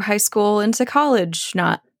way through high school into college,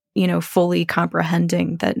 not, fully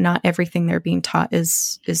comprehending that not everything they're being taught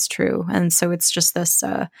is true. And so it's just this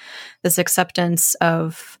acceptance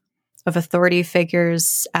of authority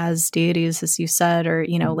figures as deities, as you said, or,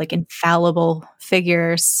 like infallible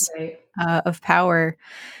figures Right. of power.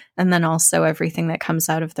 And then also everything that comes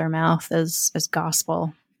out of their mouth as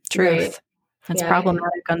gospel truth. Right. It's Yeah,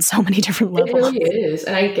 problematic on so many different levels. It really is.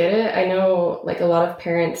 And I get it. I know like a lot of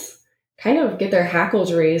parents kind of get their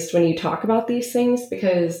hackles raised when you talk about these things,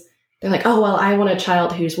 because they're like, oh, well, I want a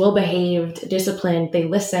child who's well behaved, disciplined, they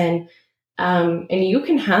listen. And you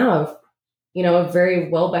can have, a very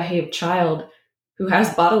well behaved child who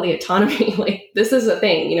has bodily autonomy. Like, this is a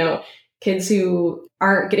thing, kids who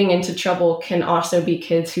aren't getting into trouble can also be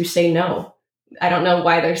kids who say no. I don't know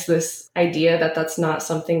why there's this idea that that's not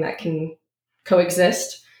something that can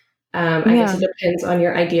coexist. I guess it depends on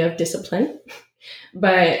your idea of discipline.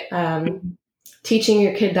 But teaching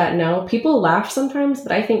your kid that no, people laugh sometimes,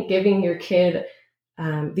 but I think giving your kid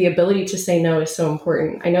the ability to say no is so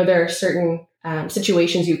important. I know there are certain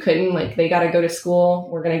situations you couldn't, like they got to go to school,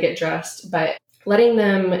 we're going to get dressed, but letting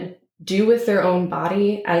them do with their own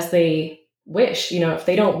body as they wish. If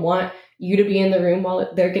they don't want you to be in the room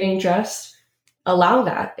while they're getting dressed, allow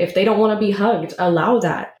that. If they don't want to be hugged, allow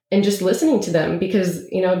that. And just listening to them, because,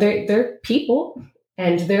 they're people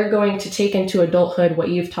and they're going to take into adulthood what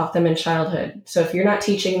you've taught them in childhood. So if you're not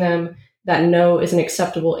teaching them that no is an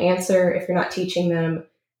acceptable answer, if you're not teaching them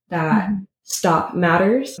that stop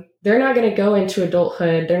matters, they're not going to go into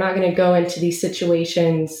adulthood. They're not going to go into these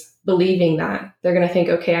situations believing that. They're going to think,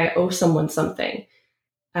 okay, I owe someone something.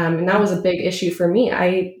 And that was a big issue for me.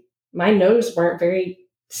 My no's weren't very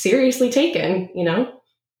seriously taken,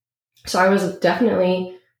 So I was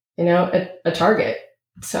definitely, a target.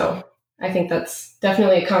 So I think that's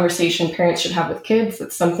definitely a conversation parents should have with kids.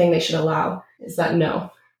 That's something they should allow, is that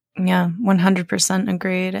no. Yeah, 100%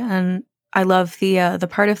 agreed. And I love the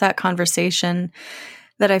part of that conversation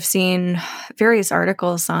that I've seen various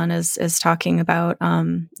articles on is talking about,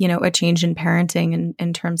 a change in parenting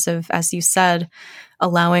in terms of, as you said,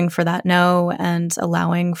 allowing for that no, and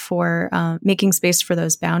allowing for making space for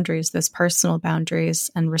those boundaries, those personal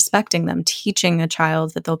boundaries, and respecting them, teaching a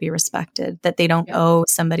child that they'll be respected, that they don't owe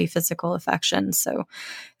somebody physical affection. So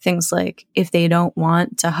things like if they don't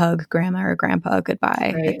want to hug grandma or grandpa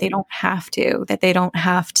goodbye, Right. that they don't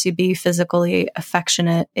have to be physically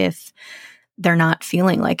affectionate if they're not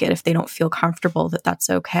feeling like it, if they don't feel comfortable, that's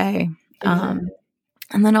okay. Exactly.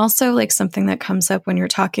 And then also like something that comes up when you're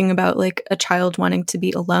talking about like a child wanting to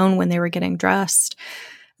be alone when they were getting dressed.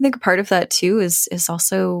 I think part of that too is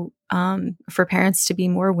also for parents to be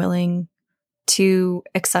more willing to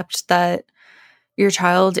accept that your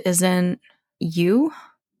child isn't you,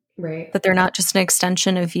 Right. that they're not just an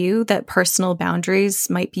extension of you, that personal boundaries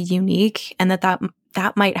might be unique, and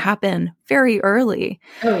that might happen very early.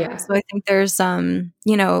 Oh yeah. So I think there's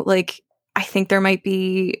I think there might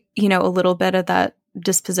be, a little bit of that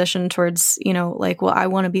disposition towards, like, well, I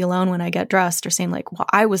want to be alone when I get dressed, or saying like, well,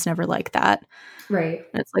 I was never like that. Right.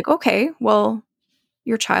 And it's like, okay, well,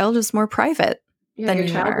 your child is more private than your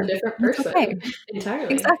you child's are. a different That's person. okay.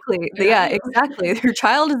 Entirely. Exactly. Yeah, exactly. Your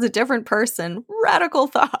child is a different person. Radical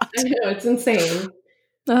thought. I know, it's insane.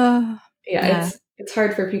 Yeah. It's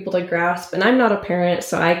hard for people to grasp. And I'm not a parent,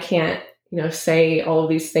 so I can't, say all of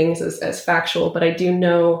these things as factual, but I do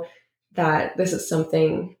know that this is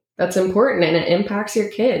something that's important and it impacts your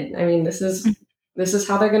kid. I mean, this is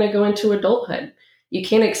how they're going to go into adulthood. You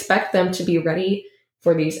can't expect them to be ready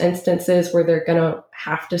for these instances where they're going to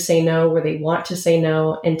have to say no, where they want to say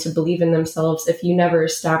no, and to believe in themselves if you never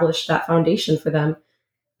establish that foundation for them.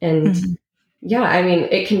 And yeah, I mean,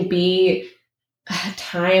 it can be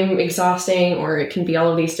time exhausting, or it can be all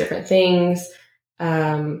of these different things.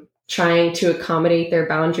 Trying to accommodate their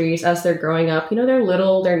boundaries as they're growing up. They're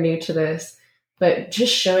little, they're new to this, but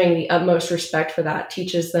just showing the utmost respect for that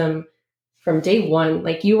teaches them from day one,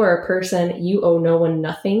 like, you are a person, you owe no one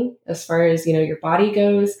nothing as far as, your body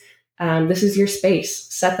goes. This is your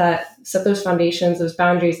space. Set those foundations, those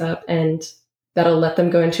boundaries up, and that'll let them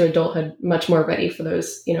go into adulthood much more ready for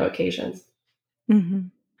those, occasions.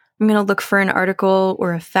 I'm going to look for an article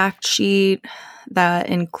or a fact sheet that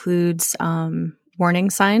includes warning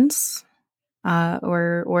signs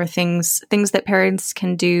or things that parents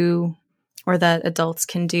can do or that adults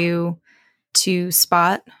can do to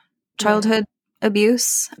spot childhood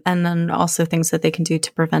abuse, and then also things that they can do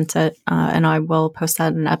to prevent it. And I will post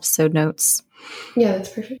that in episode notes. Yeah, that's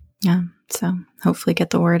perfect. Yeah. So hopefully get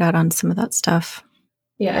the word out on some of that stuff.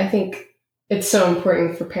 Yeah, I think it's so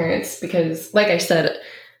important for parents because, like I said,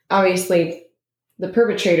 obviously the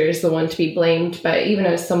perpetrator is the one to be blamed. But even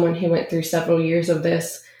as someone who went through several years of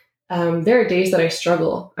this, there are days that I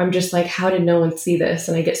struggle. I'm just like, how did no one see this?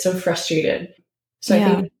 And I get so frustrated. So I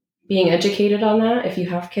think being educated on that, if you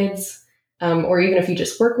have kids, or even if you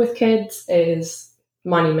just work with kids, is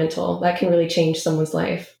monumental. That can really change someone's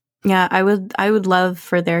life. Yeah, I would love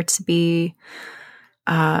for there to be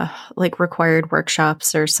like required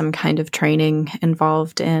workshops or some kind of training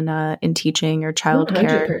involved in teaching or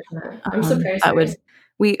childcare. 100%. I'm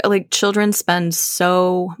surprised. Children spend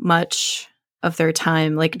so much of their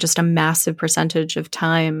time, like just a massive percentage of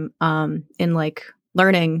time, in like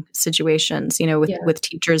learning situations, with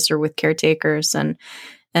teachers or with caretakers. And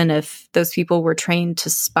if those people were trained to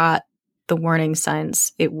spot the warning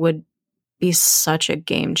signs, it would be such a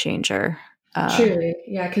game changer. Truly.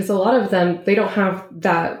 Yeah. Because a lot of them, they don't have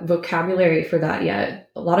that vocabulary for that yet.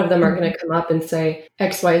 A lot of them are going to come up and say,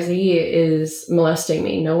 XYZ is molesting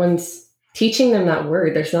me. No one's teaching them that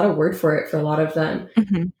word. There's not a word for it for a lot of them.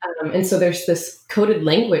 And so there's this coded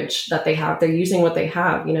language that they have. They're using what they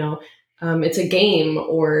have, it's a game,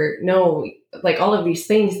 or no, like all of these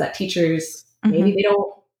things that teachers, maybe they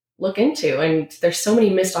don't look into. And there's so many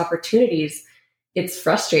missed opportunities. It's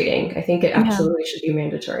frustrating. I think it absolutely should be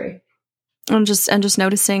mandatory. And just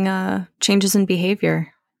noticing changes in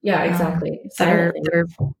behavior. Yeah, exactly. They're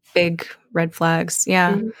big red flags.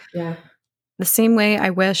 Yeah. Yeah. The same way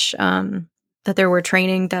I wish that there were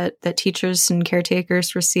training that teachers and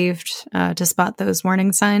caretakers received to spot those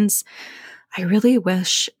warning signs. I really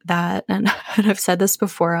wish that, and I've said this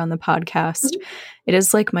before on the podcast, it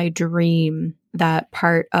is like my dream that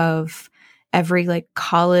part of every like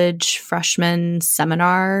college freshman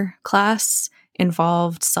seminar class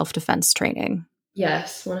involved self-defense training.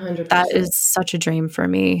 Yes, 100%. That is such a dream for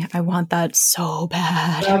me. I want that so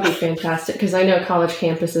bad. That would be fantastic, because I know college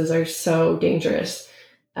campuses are so dangerous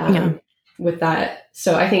with that.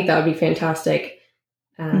 So I think that would be fantastic.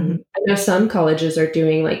 I know some colleges are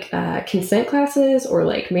doing like consent classes or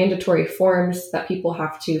like mandatory forms that people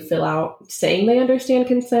have to fill out saying they understand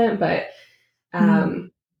consent. But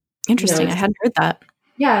interesting. I hadn't heard that.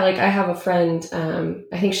 Yeah, like I have a friend.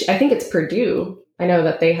 I think it's Purdue. I know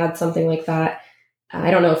that they had something like that.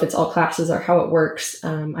 I don't know if it's all classes or how it works.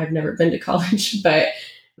 I've never been to college, but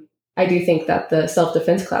I do think that the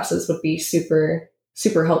self-defense classes would be super,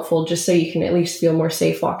 super helpful, just so you can at least feel more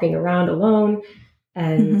safe walking around alone.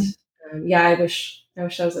 And I wish that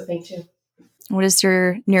was a thing too. What does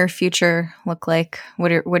your near future look like?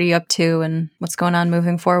 What are you up to, and what's going on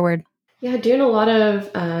moving forward? Yeah, doing a lot of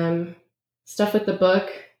stuff with the book.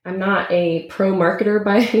 I'm not a pro marketer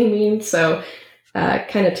by any means, so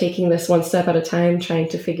kind of taking this one step at a time, trying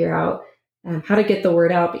to figure out how to get the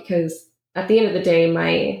word out, because at the end of the day,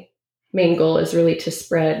 my main goal is really to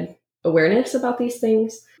spread awareness about these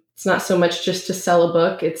things. It's not so much just to sell a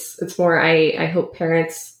book. It's more, I hope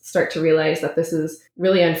parents start to realize that this is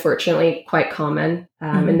really, unfortunately, quite common.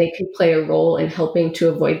 And they can play a role in helping to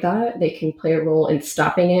avoid that. They can play a role in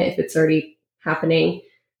stopping it if it's already happening.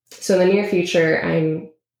 So in the near future, I'm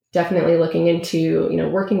definitely looking into,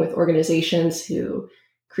 working with organizations who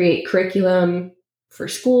create curriculum for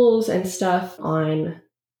schools and stuff on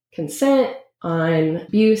consent, on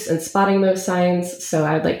abuse, and spotting those signs. So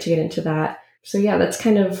I'd like to get into that. So yeah, that's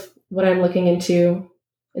kind of what I'm looking into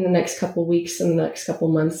in the next couple weeks and the next couple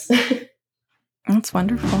months. That's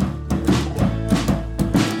wonderful.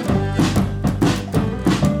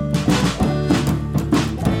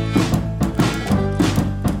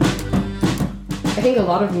 I think a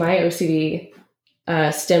lot of my OCD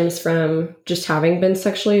stems from just having been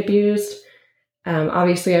sexually abused.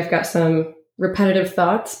 Obviously, I've got some repetitive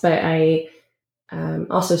thoughts, but I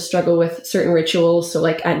also struggle with certain rituals. So,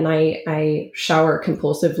 like at night, I shower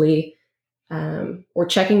compulsively, or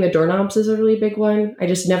checking the doorknobs is a really big one. I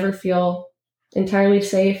just never feel entirely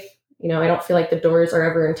safe. I don't feel like the doors are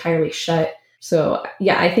ever entirely shut. So,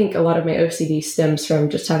 yeah, I think a lot of my OCD stems from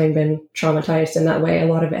just having been traumatized in that way. A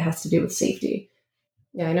lot of it has to do with safety.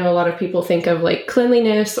 Yeah, I know a lot of people think of like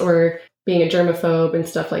cleanliness or being a germaphobe and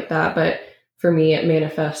stuff like that, but for me, it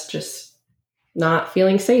manifests just not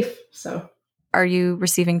feeling safe. So, are you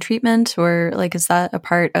receiving treatment, or like, is that a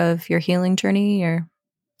part of your healing journey? Or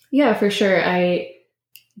yeah, for sure. I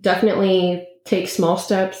definitely take small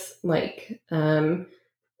steps. Like,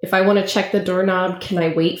 if I want to check the doorknob, can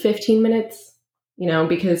I wait 15 minutes?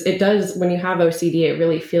 Because it does, when you have OCD, it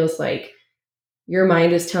really feels like your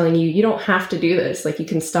mind is telling you, you don't have to do this. Like, you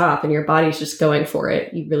can stop, and your body's just going for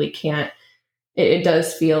it. You really can't. It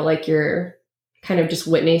does feel like you're kind of just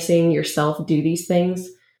witnessing yourself do these things.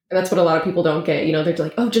 And that's what a lot of people don't get. They're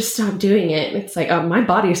like, oh, just stop doing it. And it's like, oh, my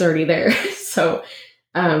body's already there. So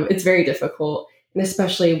it's very difficult. And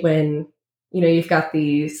especially when, you've got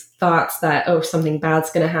these thoughts that, oh, something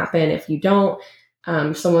bad's going to happen if you don't.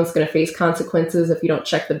 Someone's going to face consequences if you don't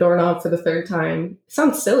check the doorknob for the third time. It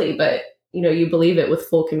sounds silly, but, you believe it with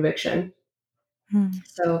full conviction.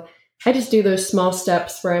 So I just do those small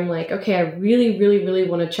steps where I'm like, okay, I really, really, really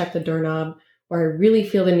want to check the doorknob, or I really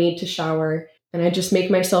feel the need to shower. And I just make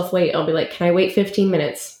myself wait. I'll be like, can I wait 15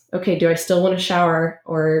 minutes? Okay, do I still want to shower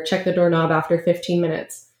or check the doorknob after 15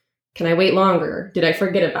 minutes? Can I wait longer? Did I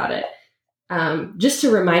forget about it? Just to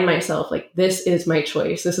remind myself, like, this is my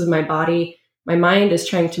choice. This is my body. My mind is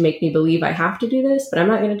trying to make me believe I have to do this, but I'm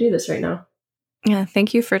not going to do this right now. Yeah,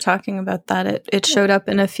 thank you for talking about that. It showed up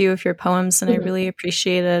in a few of your poems, and I really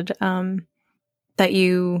appreciated that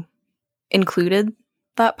you included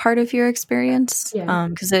that part of your experience,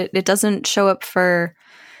 because it doesn't show up for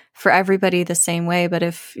everybody the same way. But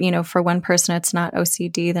if, for one person it's not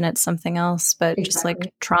OCD, then it's something else. But just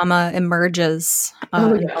like trauma emerges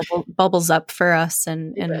and bubbles up for us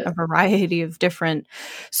in a variety of different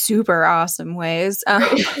super awesome ways.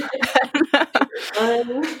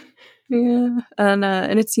 Yeah,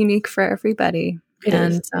 and it's unique for everybody.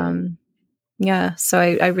 So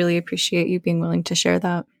I really appreciate you being willing to share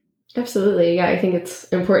that. Absolutely. Yeah, I think it's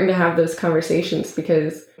important to have those conversations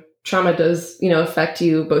because trauma does, affect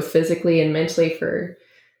you both physically and mentally for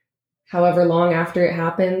however long after it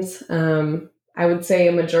happens. I would say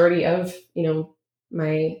a majority of,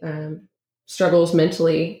 my struggles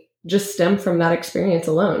mentally just stem from that experience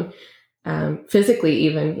alone. Physically,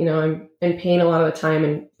 even, I'm in pain a lot of the time,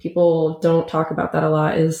 and people don't talk about that a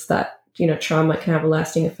lot, is that, trauma can have a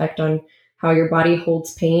lasting effect on how your body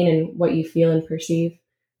holds pain and what you feel and perceive.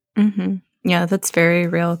 Mm-hmm. Yeah, that's very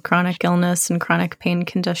real. Chronic illness and chronic pain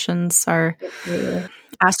conditions are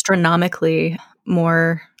astronomically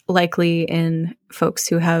more likely in folks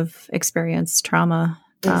who have experienced trauma.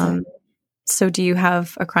 Exactly. So do you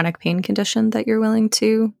have a chronic pain condition that you're willing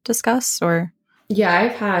to discuss? Or? Yeah,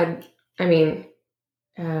 I've had,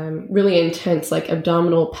 really intense, like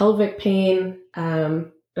abdominal pelvic pain.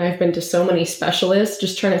 And I've been to so many specialists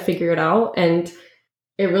just trying to figure it out. And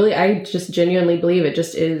I just genuinely believe it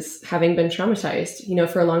just is having been traumatized.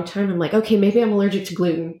 For a long time, I'm like, okay, maybe I'm allergic to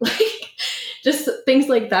gluten. Like, just things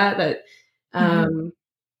like that, I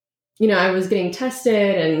was getting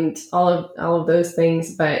tested and all of those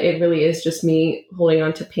things, but it really is just me holding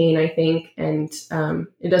on to pain, I think. And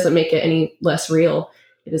it doesn't make it any less real.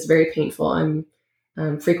 It is very painful. I'm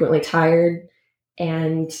frequently tired,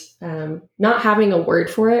 and not having a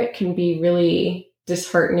word for it can be really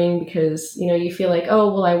disheartening because, you feel like,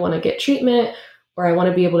 oh, well, I want to get treatment, or I want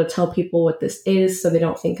to be able to tell people what this is so they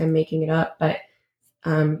don't think I'm making it up. But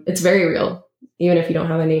it's very real, even if you don't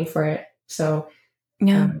have a name for it. So,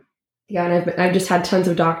 and I've just had tons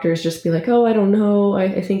of doctors just be like, oh, I don't know.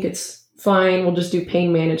 I think it's fine. We'll just do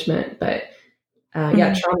pain management. But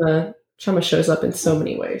trauma shows up in so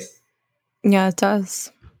many ways. Yeah, it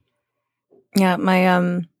does. Yeah,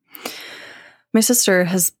 my sister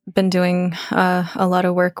has been doing a lot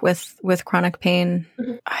of work with chronic pain.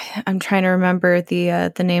 Mm-hmm. I'm trying to remember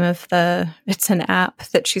the name of it's an app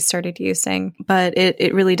that she started using, but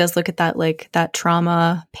it really does look at that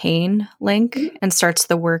trauma pain link and starts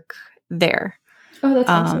the work there. Oh, that's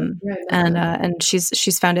awesome. Yeah, and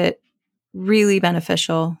she's found it really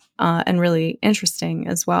beneficial and really interesting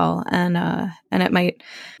as well. And it might,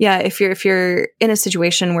 if you're in a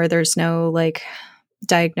situation where there's no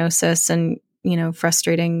diagnosis and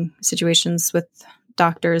frustrating situations with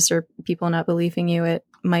doctors or people not believing you, it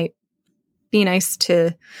might be nice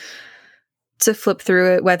to flip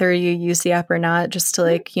through it, whether you use the app or not, just to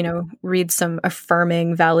like, read some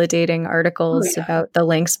affirming, validating articles about the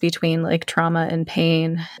links between like trauma and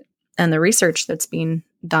pain and the research that's being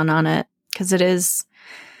done on it. Because it is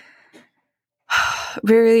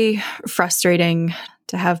very frustrating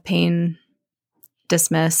to have pain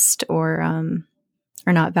dismissed or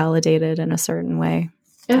not validated in a certain way.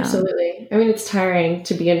 Absolutely. I mean, it's tiring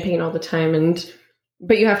to be in pain all the time,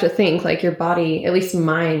 but you have to think like your body, at least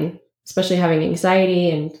mine, especially having anxiety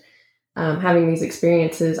and having these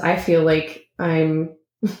experiences, I feel like I'm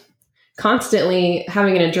constantly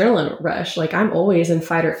having an adrenaline rush. Like I'm always in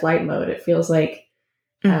fight or flight mode. It feels like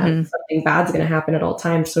something bad's going to happen at all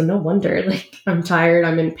times. So no wonder, like I'm tired,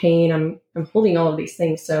 I'm in pain, I'm holding all of these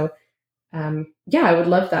things. So I would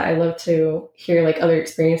love that. I love to hear like other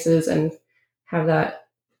experiences and have that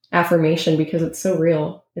affirmation because it's so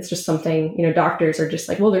real. It's just something, doctors are just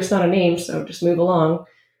like, well, there's not a name, so just move along.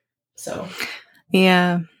 So,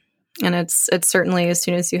 yeah. And it's certainly as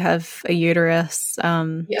soon as you have a uterus,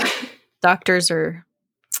 doctors are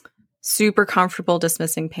super comfortable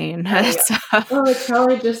dismissing pain. It's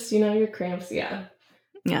probably just, your cramps. Yeah.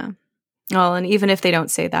 Yeah. Well, and even if they don't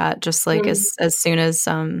say that, just like as soon as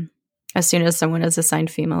someone is assigned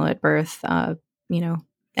female at birth,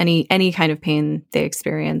 any kind of pain they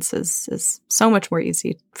experience is so much more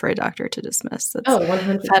easy for a doctor to dismiss. 100%.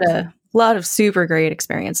 I've had a lot of super great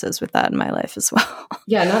experiences with that in my life as well.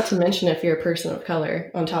 Yeah, not to mention if you're a person of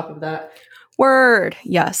color on top of that. Word.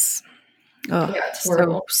 Yes. Oh, yeah, it's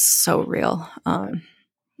horrible. So real.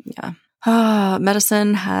 Yeah.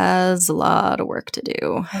 Medicine has a lot of work to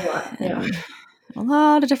do. A lot, yeah. A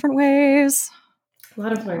lot of different ways. A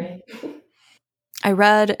lot of learning. I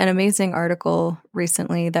read an amazing article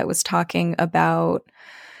recently that was talking about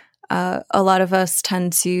a lot of us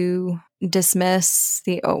tend to dismiss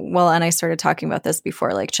and I started talking about this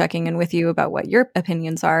before, like checking in with you about what your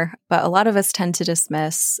opinions are, but a lot of us tend to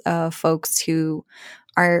dismiss folks who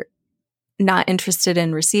are not interested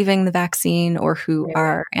in receiving the vaccine or who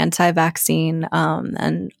are anti-vaccine,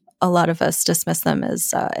 and a lot of us dismiss them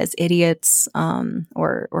as idiots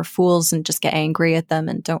or fools and just get angry at them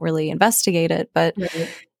and don't really investigate it. But it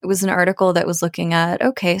was an article that was looking at,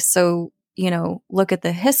 okay, so, look at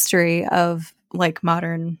the history of like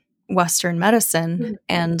modern Western medicine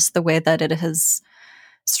and the way that it has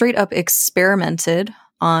straight up experimented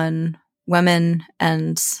on women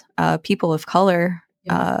and people of color,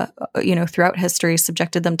 throughout history,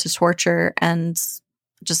 subjected them to torture and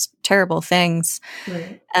just terrible things.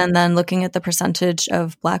 Right. And then looking at the percentage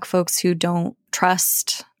of Black folks who don't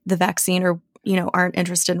trust the vaccine or, aren't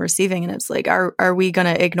interested in receiving. And it's like, are we going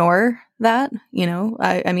to ignore that?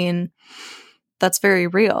 I mean, that's very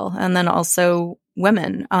real. And then also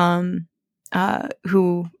women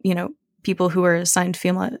who, people who are assigned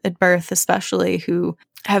female at birth, especially, who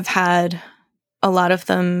have had a lot of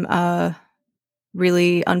them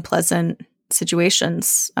really unpleasant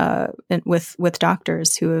situations with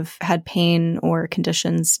doctors who have had pain or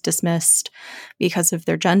conditions dismissed because of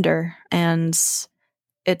their gender. And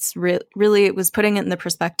it's really, it was putting it in the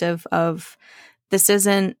perspective of this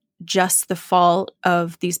isn't just the fault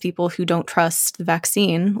of these people who don't trust the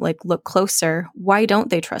vaccine. Like, look closer. Why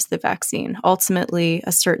don't they trust the vaccine? Ultimately,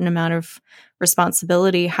 a certain amount of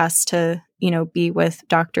responsibility has to, be with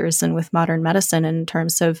doctors and with modern medicine in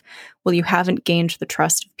terms of, well, you haven't gained the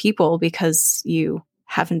trust of people because you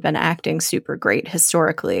haven't been acting super great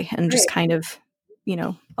historically, and just kind of,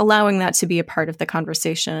 allowing that to be a part of the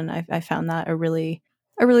conversation. I found that a really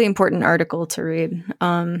important article to read.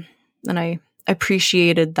 And I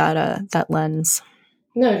appreciated that lens.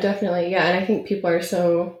 No, definitely. Yeah. And I think people are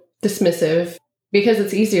so dismissive because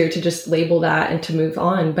it's easier to just label that and to move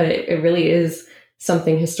on. But it really is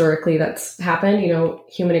something historically that's happened,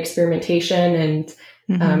 human experimentation. And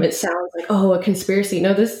it sounds like, oh, a conspiracy.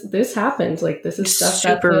 No, this happened. Like, this is stuff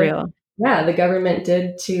super real. Yeah. The government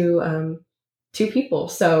did to people.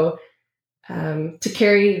 So to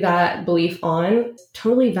carry that belief on,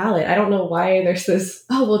 totally valid. I don't know why there's this,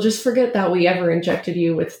 oh, well, just forget that we ever injected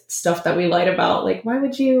you with stuff that we lied about. Like, why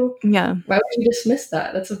would you dismiss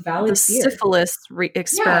that? That's a valid fear. Syphilis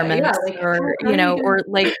experiment, or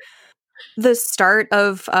like the start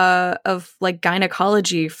of like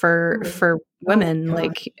gynecology for women,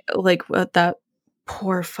 like that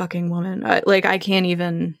poor fucking woman. I can't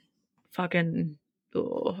even fucking.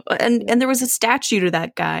 And there was a statue to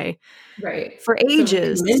that guy, right, for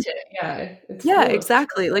ages. So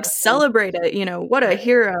Exactly. Like, celebrate it. What a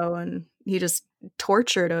hero. And he just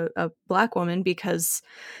tortured a Black woman because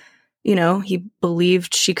he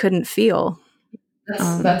believed she couldn't feel.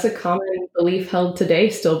 That's a common belief held today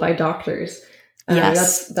still by doctors.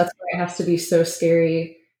 Yes. That's why it has to be so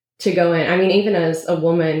scary to go in. I mean, even as a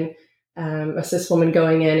woman, a cis woman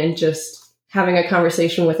going in and just having a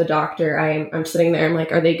conversation with a doctor, I'm sitting there. I'm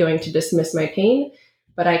like, are they going to dismiss my pain?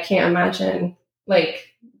 But I can't imagine like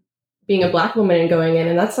being a Black woman and going in,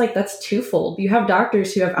 and that's twofold. You have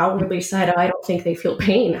doctors who have outwardly said, I don't think they feel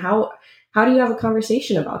pain. How do you have a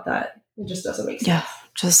conversation about that? It just doesn't make sense. Yeah,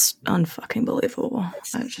 just unfucking believable.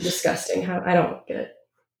 It's disgusting. I don't get it.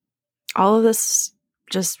 All of this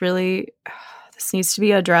just really, this needs to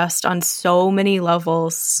be addressed on so many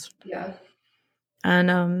levels. Yeah.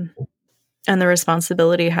 And the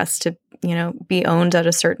responsibility has to, be owned at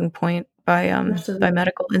a certain point by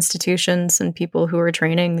medical institutions and people who are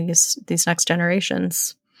training these next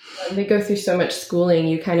generations. They go through so much schooling,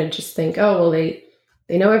 you kind of just think, oh, well, they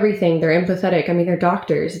know everything. They're empathetic. I mean, they're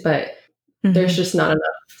doctors, but there's just not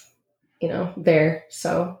enough, there.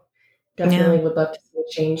 So definitely would love to see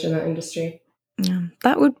a change in that industry. Yeah,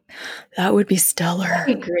 that would be stellar.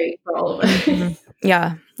 That'd be great for all of us.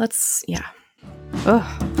 Yeah.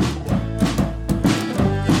 Ugh.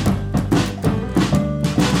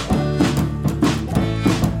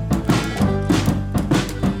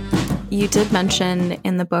 You did mention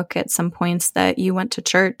in the book at some points that you went to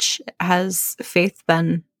church. Has faith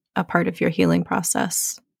been a part of your healing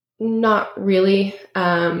process? Not really.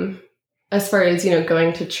 As far as,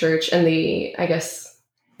 going to church and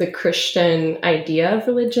the Christian idea of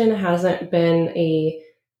religion hasn't been a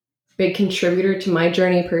big contributor to my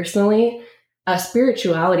journey personally.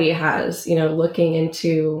 Spirituality has, looking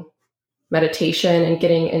into meditation and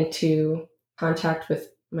getting into contact with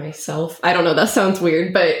myself. I don't know, that sounds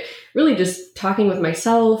weird, but really just talking with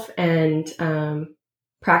myself and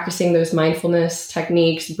practicing those mindfulness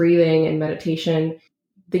techniques, breathing and meditation,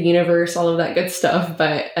 the universe, all of that good stuff.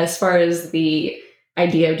 But as far as the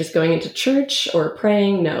idea of just going into church or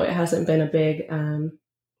praying, no, it hasn't been a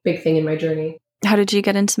big thing in my journey. How did you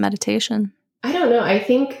get into meditation? I don't know. I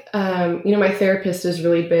think, my therapist is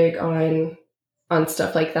really big on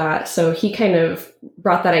stuff like that. So he kind of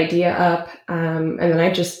brought that idea up. And then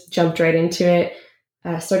I just jumped right into it.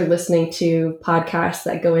 Started listening to podcasts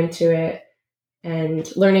that go into it and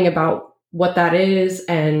learning about what that is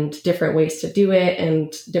and different ways to do it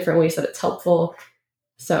and different ways that it's helpful.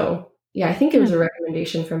 So yeah, I think it was a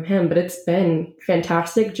recommendation from him, but it's been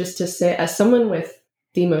fantastic just to sit as someone with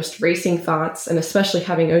the most racing thoughts and especially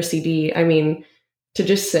having OCD. I mean, to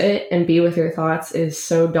just sit and be with your thoughts is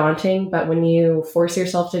so daunting, but when you force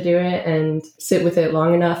yourself to do it and sit with it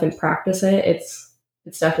long enough and practice it, it's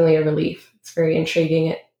definitely a relief. It's very intriguing.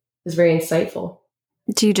 It is very insightful.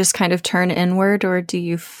 Do you just kind of turn inward, or do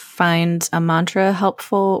you find a mantra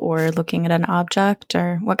helpful, or looking at an object,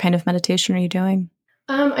 or what kind of meditation are you doing?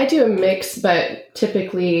 I do a mix, but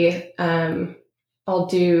typically I'll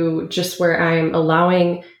do just where I'm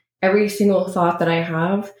allowing every single thought that I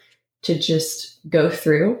have to just go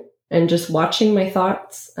through and just watching my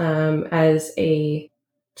thoughts as a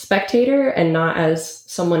spectator and not as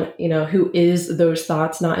someone, who is those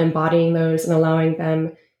thoughts, not embodying those and allowing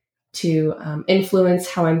them to influence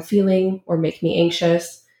how I'm feeling or make me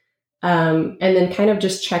anxious. And then kind of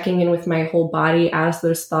just checking in with my whole body as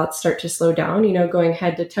those thoughts start to slow down, going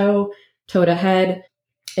head to toe, toe to head,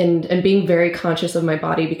 and being very conscious of my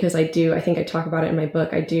body, because I think I talk about it in my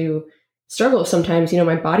book. I do struggle sometimes,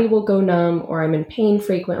 my body will go numb or I'm in pain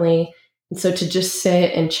frequently. And so to just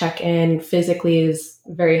sit and check in physically is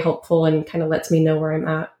very helpful and kind of lets me know where I'm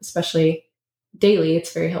at, especially daily.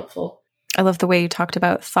 It's very helpful. I love the way you talked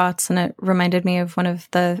about thoughts, and it reminded me of one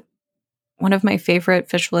of my favorite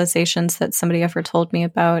visualizations that somebody ever told me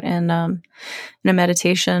about in a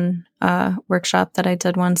meditation workshop that I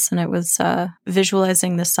did once. And it was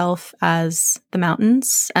visualizing the self as the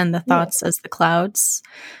mountains and the thoughts as the clouds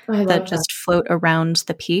that just float around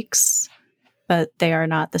the peaks, but they are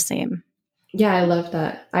not the same. Yeah, I love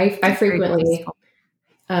that. I frequently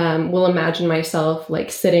will imagine myself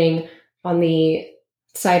like sitting on the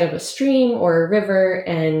side of a stream or a river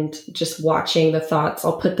and just watching the thoughts.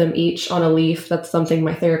 I'll put them each on a leaf. That's something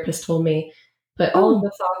my therapist told me. Put all of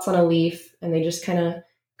the thoughts on a leaf and they just kind of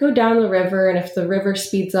go down the river. And if the river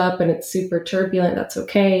speeds up and it's super turbulent, that's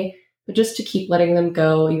okay. But just to keep letting them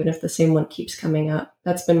go, even if the same one keeps coming up.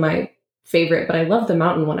 That's been my favorite. But I love the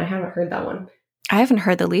mountain one. I haven't heard that one. I haven't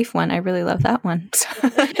heard the leaf one. I really love that one.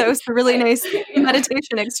 That was a really nice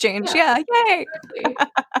meditation exchange. Yeah, yay!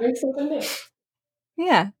 There's something new.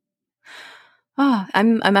 Yeah. Oh,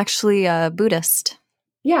 I'm actually a Buddhist.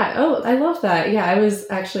 Yeah. Oh, I love that. Yeah, I was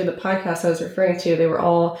actually the podcast I was referring to. They were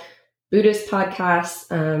all Buddhist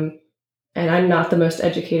podcasts. And I'm not the most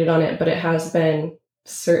educated on it, but it has been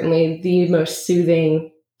certainly the most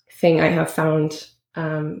soothing thing I have found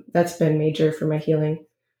that's been major for my healing.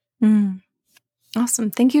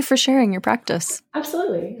 Awesome. Thank you for sharing your practice.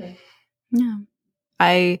 Absolutely. Yeah.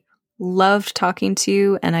 I loved talking to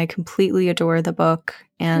you, and I completely adore the book,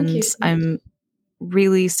 and I'm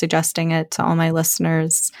really suggesting it to all my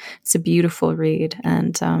listeners. It's a beautiful read,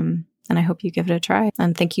 and I hope you give it a try.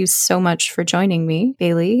 And thank you so much for joining me,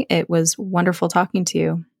 Bailey. It was wonderful talking to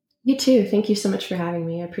you. You too. Thank you so much for having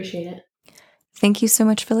me. I appreciate it. Thank you so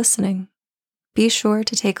much for listening. Be sure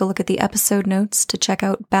to take a look at the episode notes to check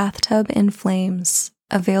out Bathtub in Flames,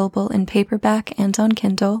 available in paperback and on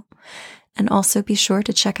Kindle, and also be sure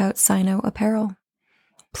to check out Sino Apparel.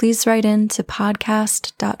 Please write in to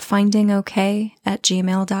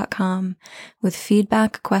podcast.findingok@gmail.com with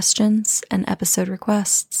feedback, questions, and episode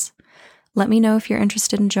requests. Let me know if you're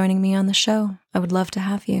interested in joining me on the show. I would love to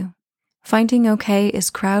have you. Finding OK is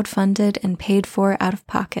crowdfunded and paid for out of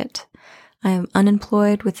pocket. I am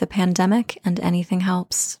unemployed with the pandemic, and anything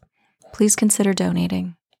helps. Please consider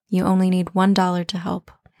donating. You only need $1 to help.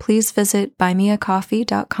 Please visit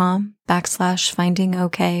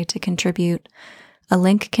buymeacoffee.com/findingok to contribute. A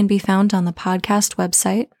link can be found on the podcast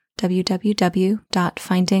website,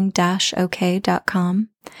 www.finding-ok.com,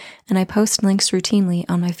 and I post links routinely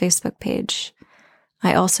on my Facebook page.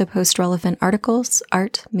 I also post relevant articles,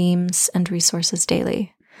 art, memes, and resources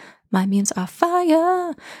daily. My memes are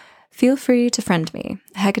fire! Feel free to friend me,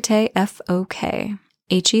 Hecate F-O-K,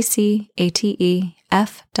 HECATE-F.OKAY.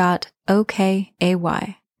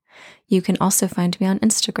 You can also find me on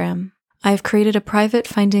Instagram. I have created a private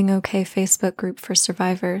Finding OK Facebook group for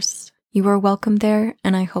survivors. You are welcome there,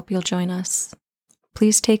 and I hope you'll join us.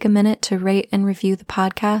 Please take a minute to rate and review the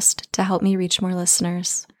podcast to help me reach more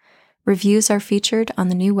listeners. Reviews are featured on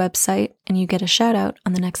the new website, and you get a shout out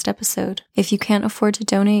on the next episode. If you can't afford to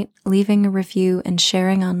donate, leaving a review and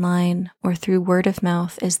sharing online or through word of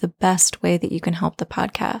mouth is the best way that you can help the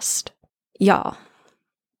podcast. Y'all,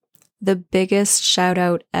 the biggest shout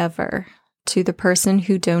out ever to the person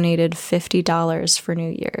who donated $50 for New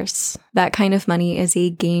Year's. That kind of money is a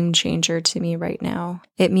game changer to me right now.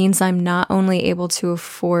 It means I'm not only able to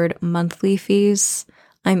afford monthly fees,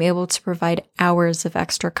 I'm able to provide hours of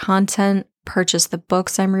extra content, purchase the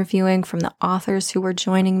books I'm reviewing from the authors who are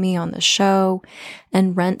joining me on the show,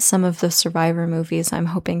 and rent some of the Survivor movies I'm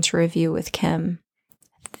hoping to review with Kim.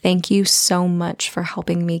 Thank you so much for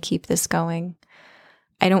helping me keep this going.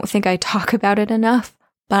 I don't think I talk about it enough,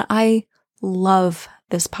 but I love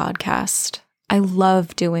this podcast. I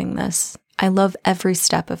love doing this. I love every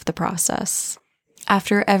step of the process.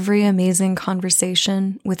 After every amazing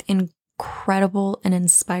conversation with incredible and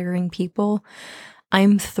inspiring people,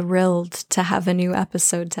 I'm thrilled to have a new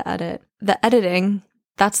episode to edit. The editing,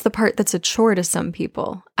 that's the part that's a chore to some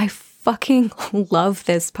people. I fucking love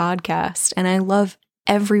this podcast, and I love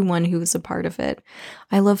everyone who's a part of it.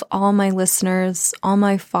 I love all my listeners, all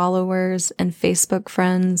my followers and Facebook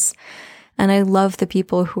friends, and I love the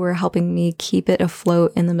people who are helping me keep it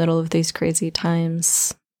afloat in the middle of these crazy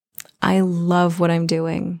times. I love what I'm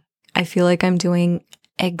doing. I feel like I'm doing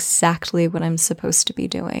exactly what I'm supposed to be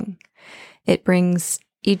doing. It brings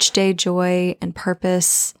each day joy and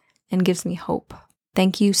purpose and gives me hope.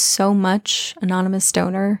 Thank you so much, anonymous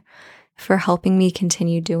donor, for helping me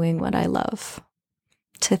continue doing what I love.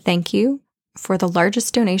 To thank you for the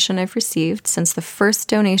largest donation I've received since the first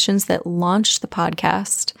donations that launched the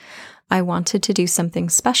podcast, I wanted to do something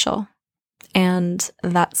special. And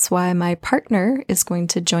that's why my partner is going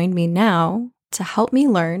to join me now to help me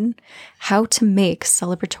learn how to make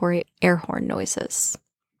celebratory air horn noises.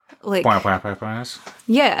 Like,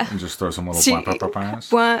 yeah. And just throw some little blah, blah, blah, blah.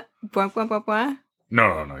 Blah, blah, blah, blah, blah.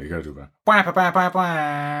 No, you gotta do that. Blah, blah, blah, blah,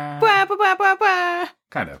 blah. Blah, blah, blah, blah, blah.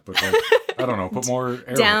 Kind of, but like, I don't know, put more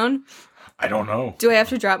air down. I don't know. Do I have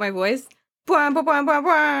to drop my voice? Blah, blah, blah, blah,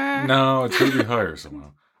 blah. No, it's gonna be higher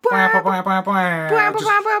somehow. Blah, blah, blah, blah, blah. Blah, blah,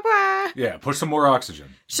 blah, blah, blah. Yeah, push some more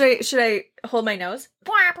oxygen. Should I hold my nose?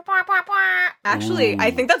 Blah, blah, blah, blah, blah. Actually,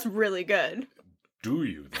 I think that's really good. Do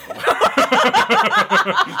you, though?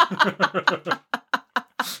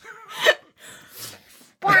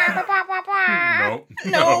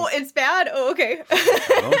 No, it's bad. Oh, okay.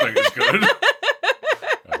 I don't think it's good.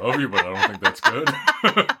 I love you, but I don't think that's good.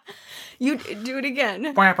 You do it again.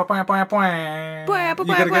 You gotta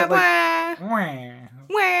get like...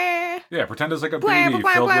 Yeah, pretend it's like a baby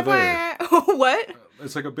filled with air. What?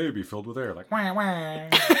 It's like a baby filled with air. Like,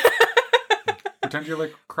 pretend you're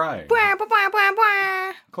like crying.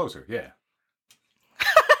 Closer, yeah.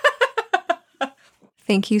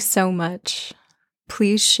 Thank you so much.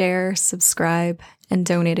 Please share, subscribe, and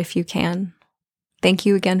donate if you can. Thank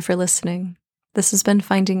you again for listening. This has been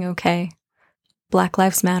Finding Okay. Black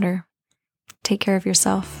Lives Matter. Take care of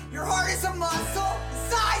yourself. Your heart is a muscle the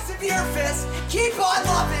size of your fist. Keep on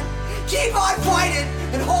loving, keep on fighting,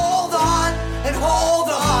 and hold on, and hold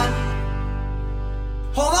on.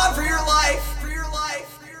 Hold on for your life, for your life,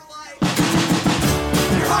 for your life.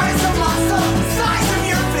 Your heart is a muscle the size of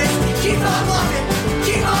your fist. Keep on loving,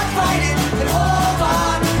 keep on fighting, and hold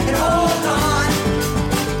on, and hold on.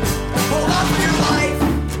 Hold on for your life.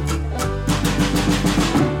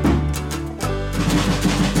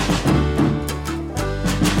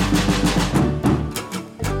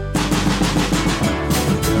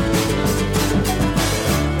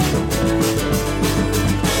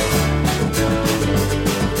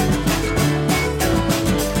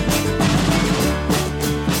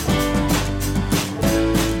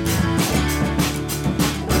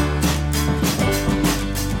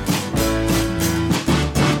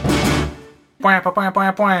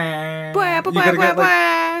 You gotta get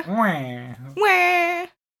like, wah. Wah.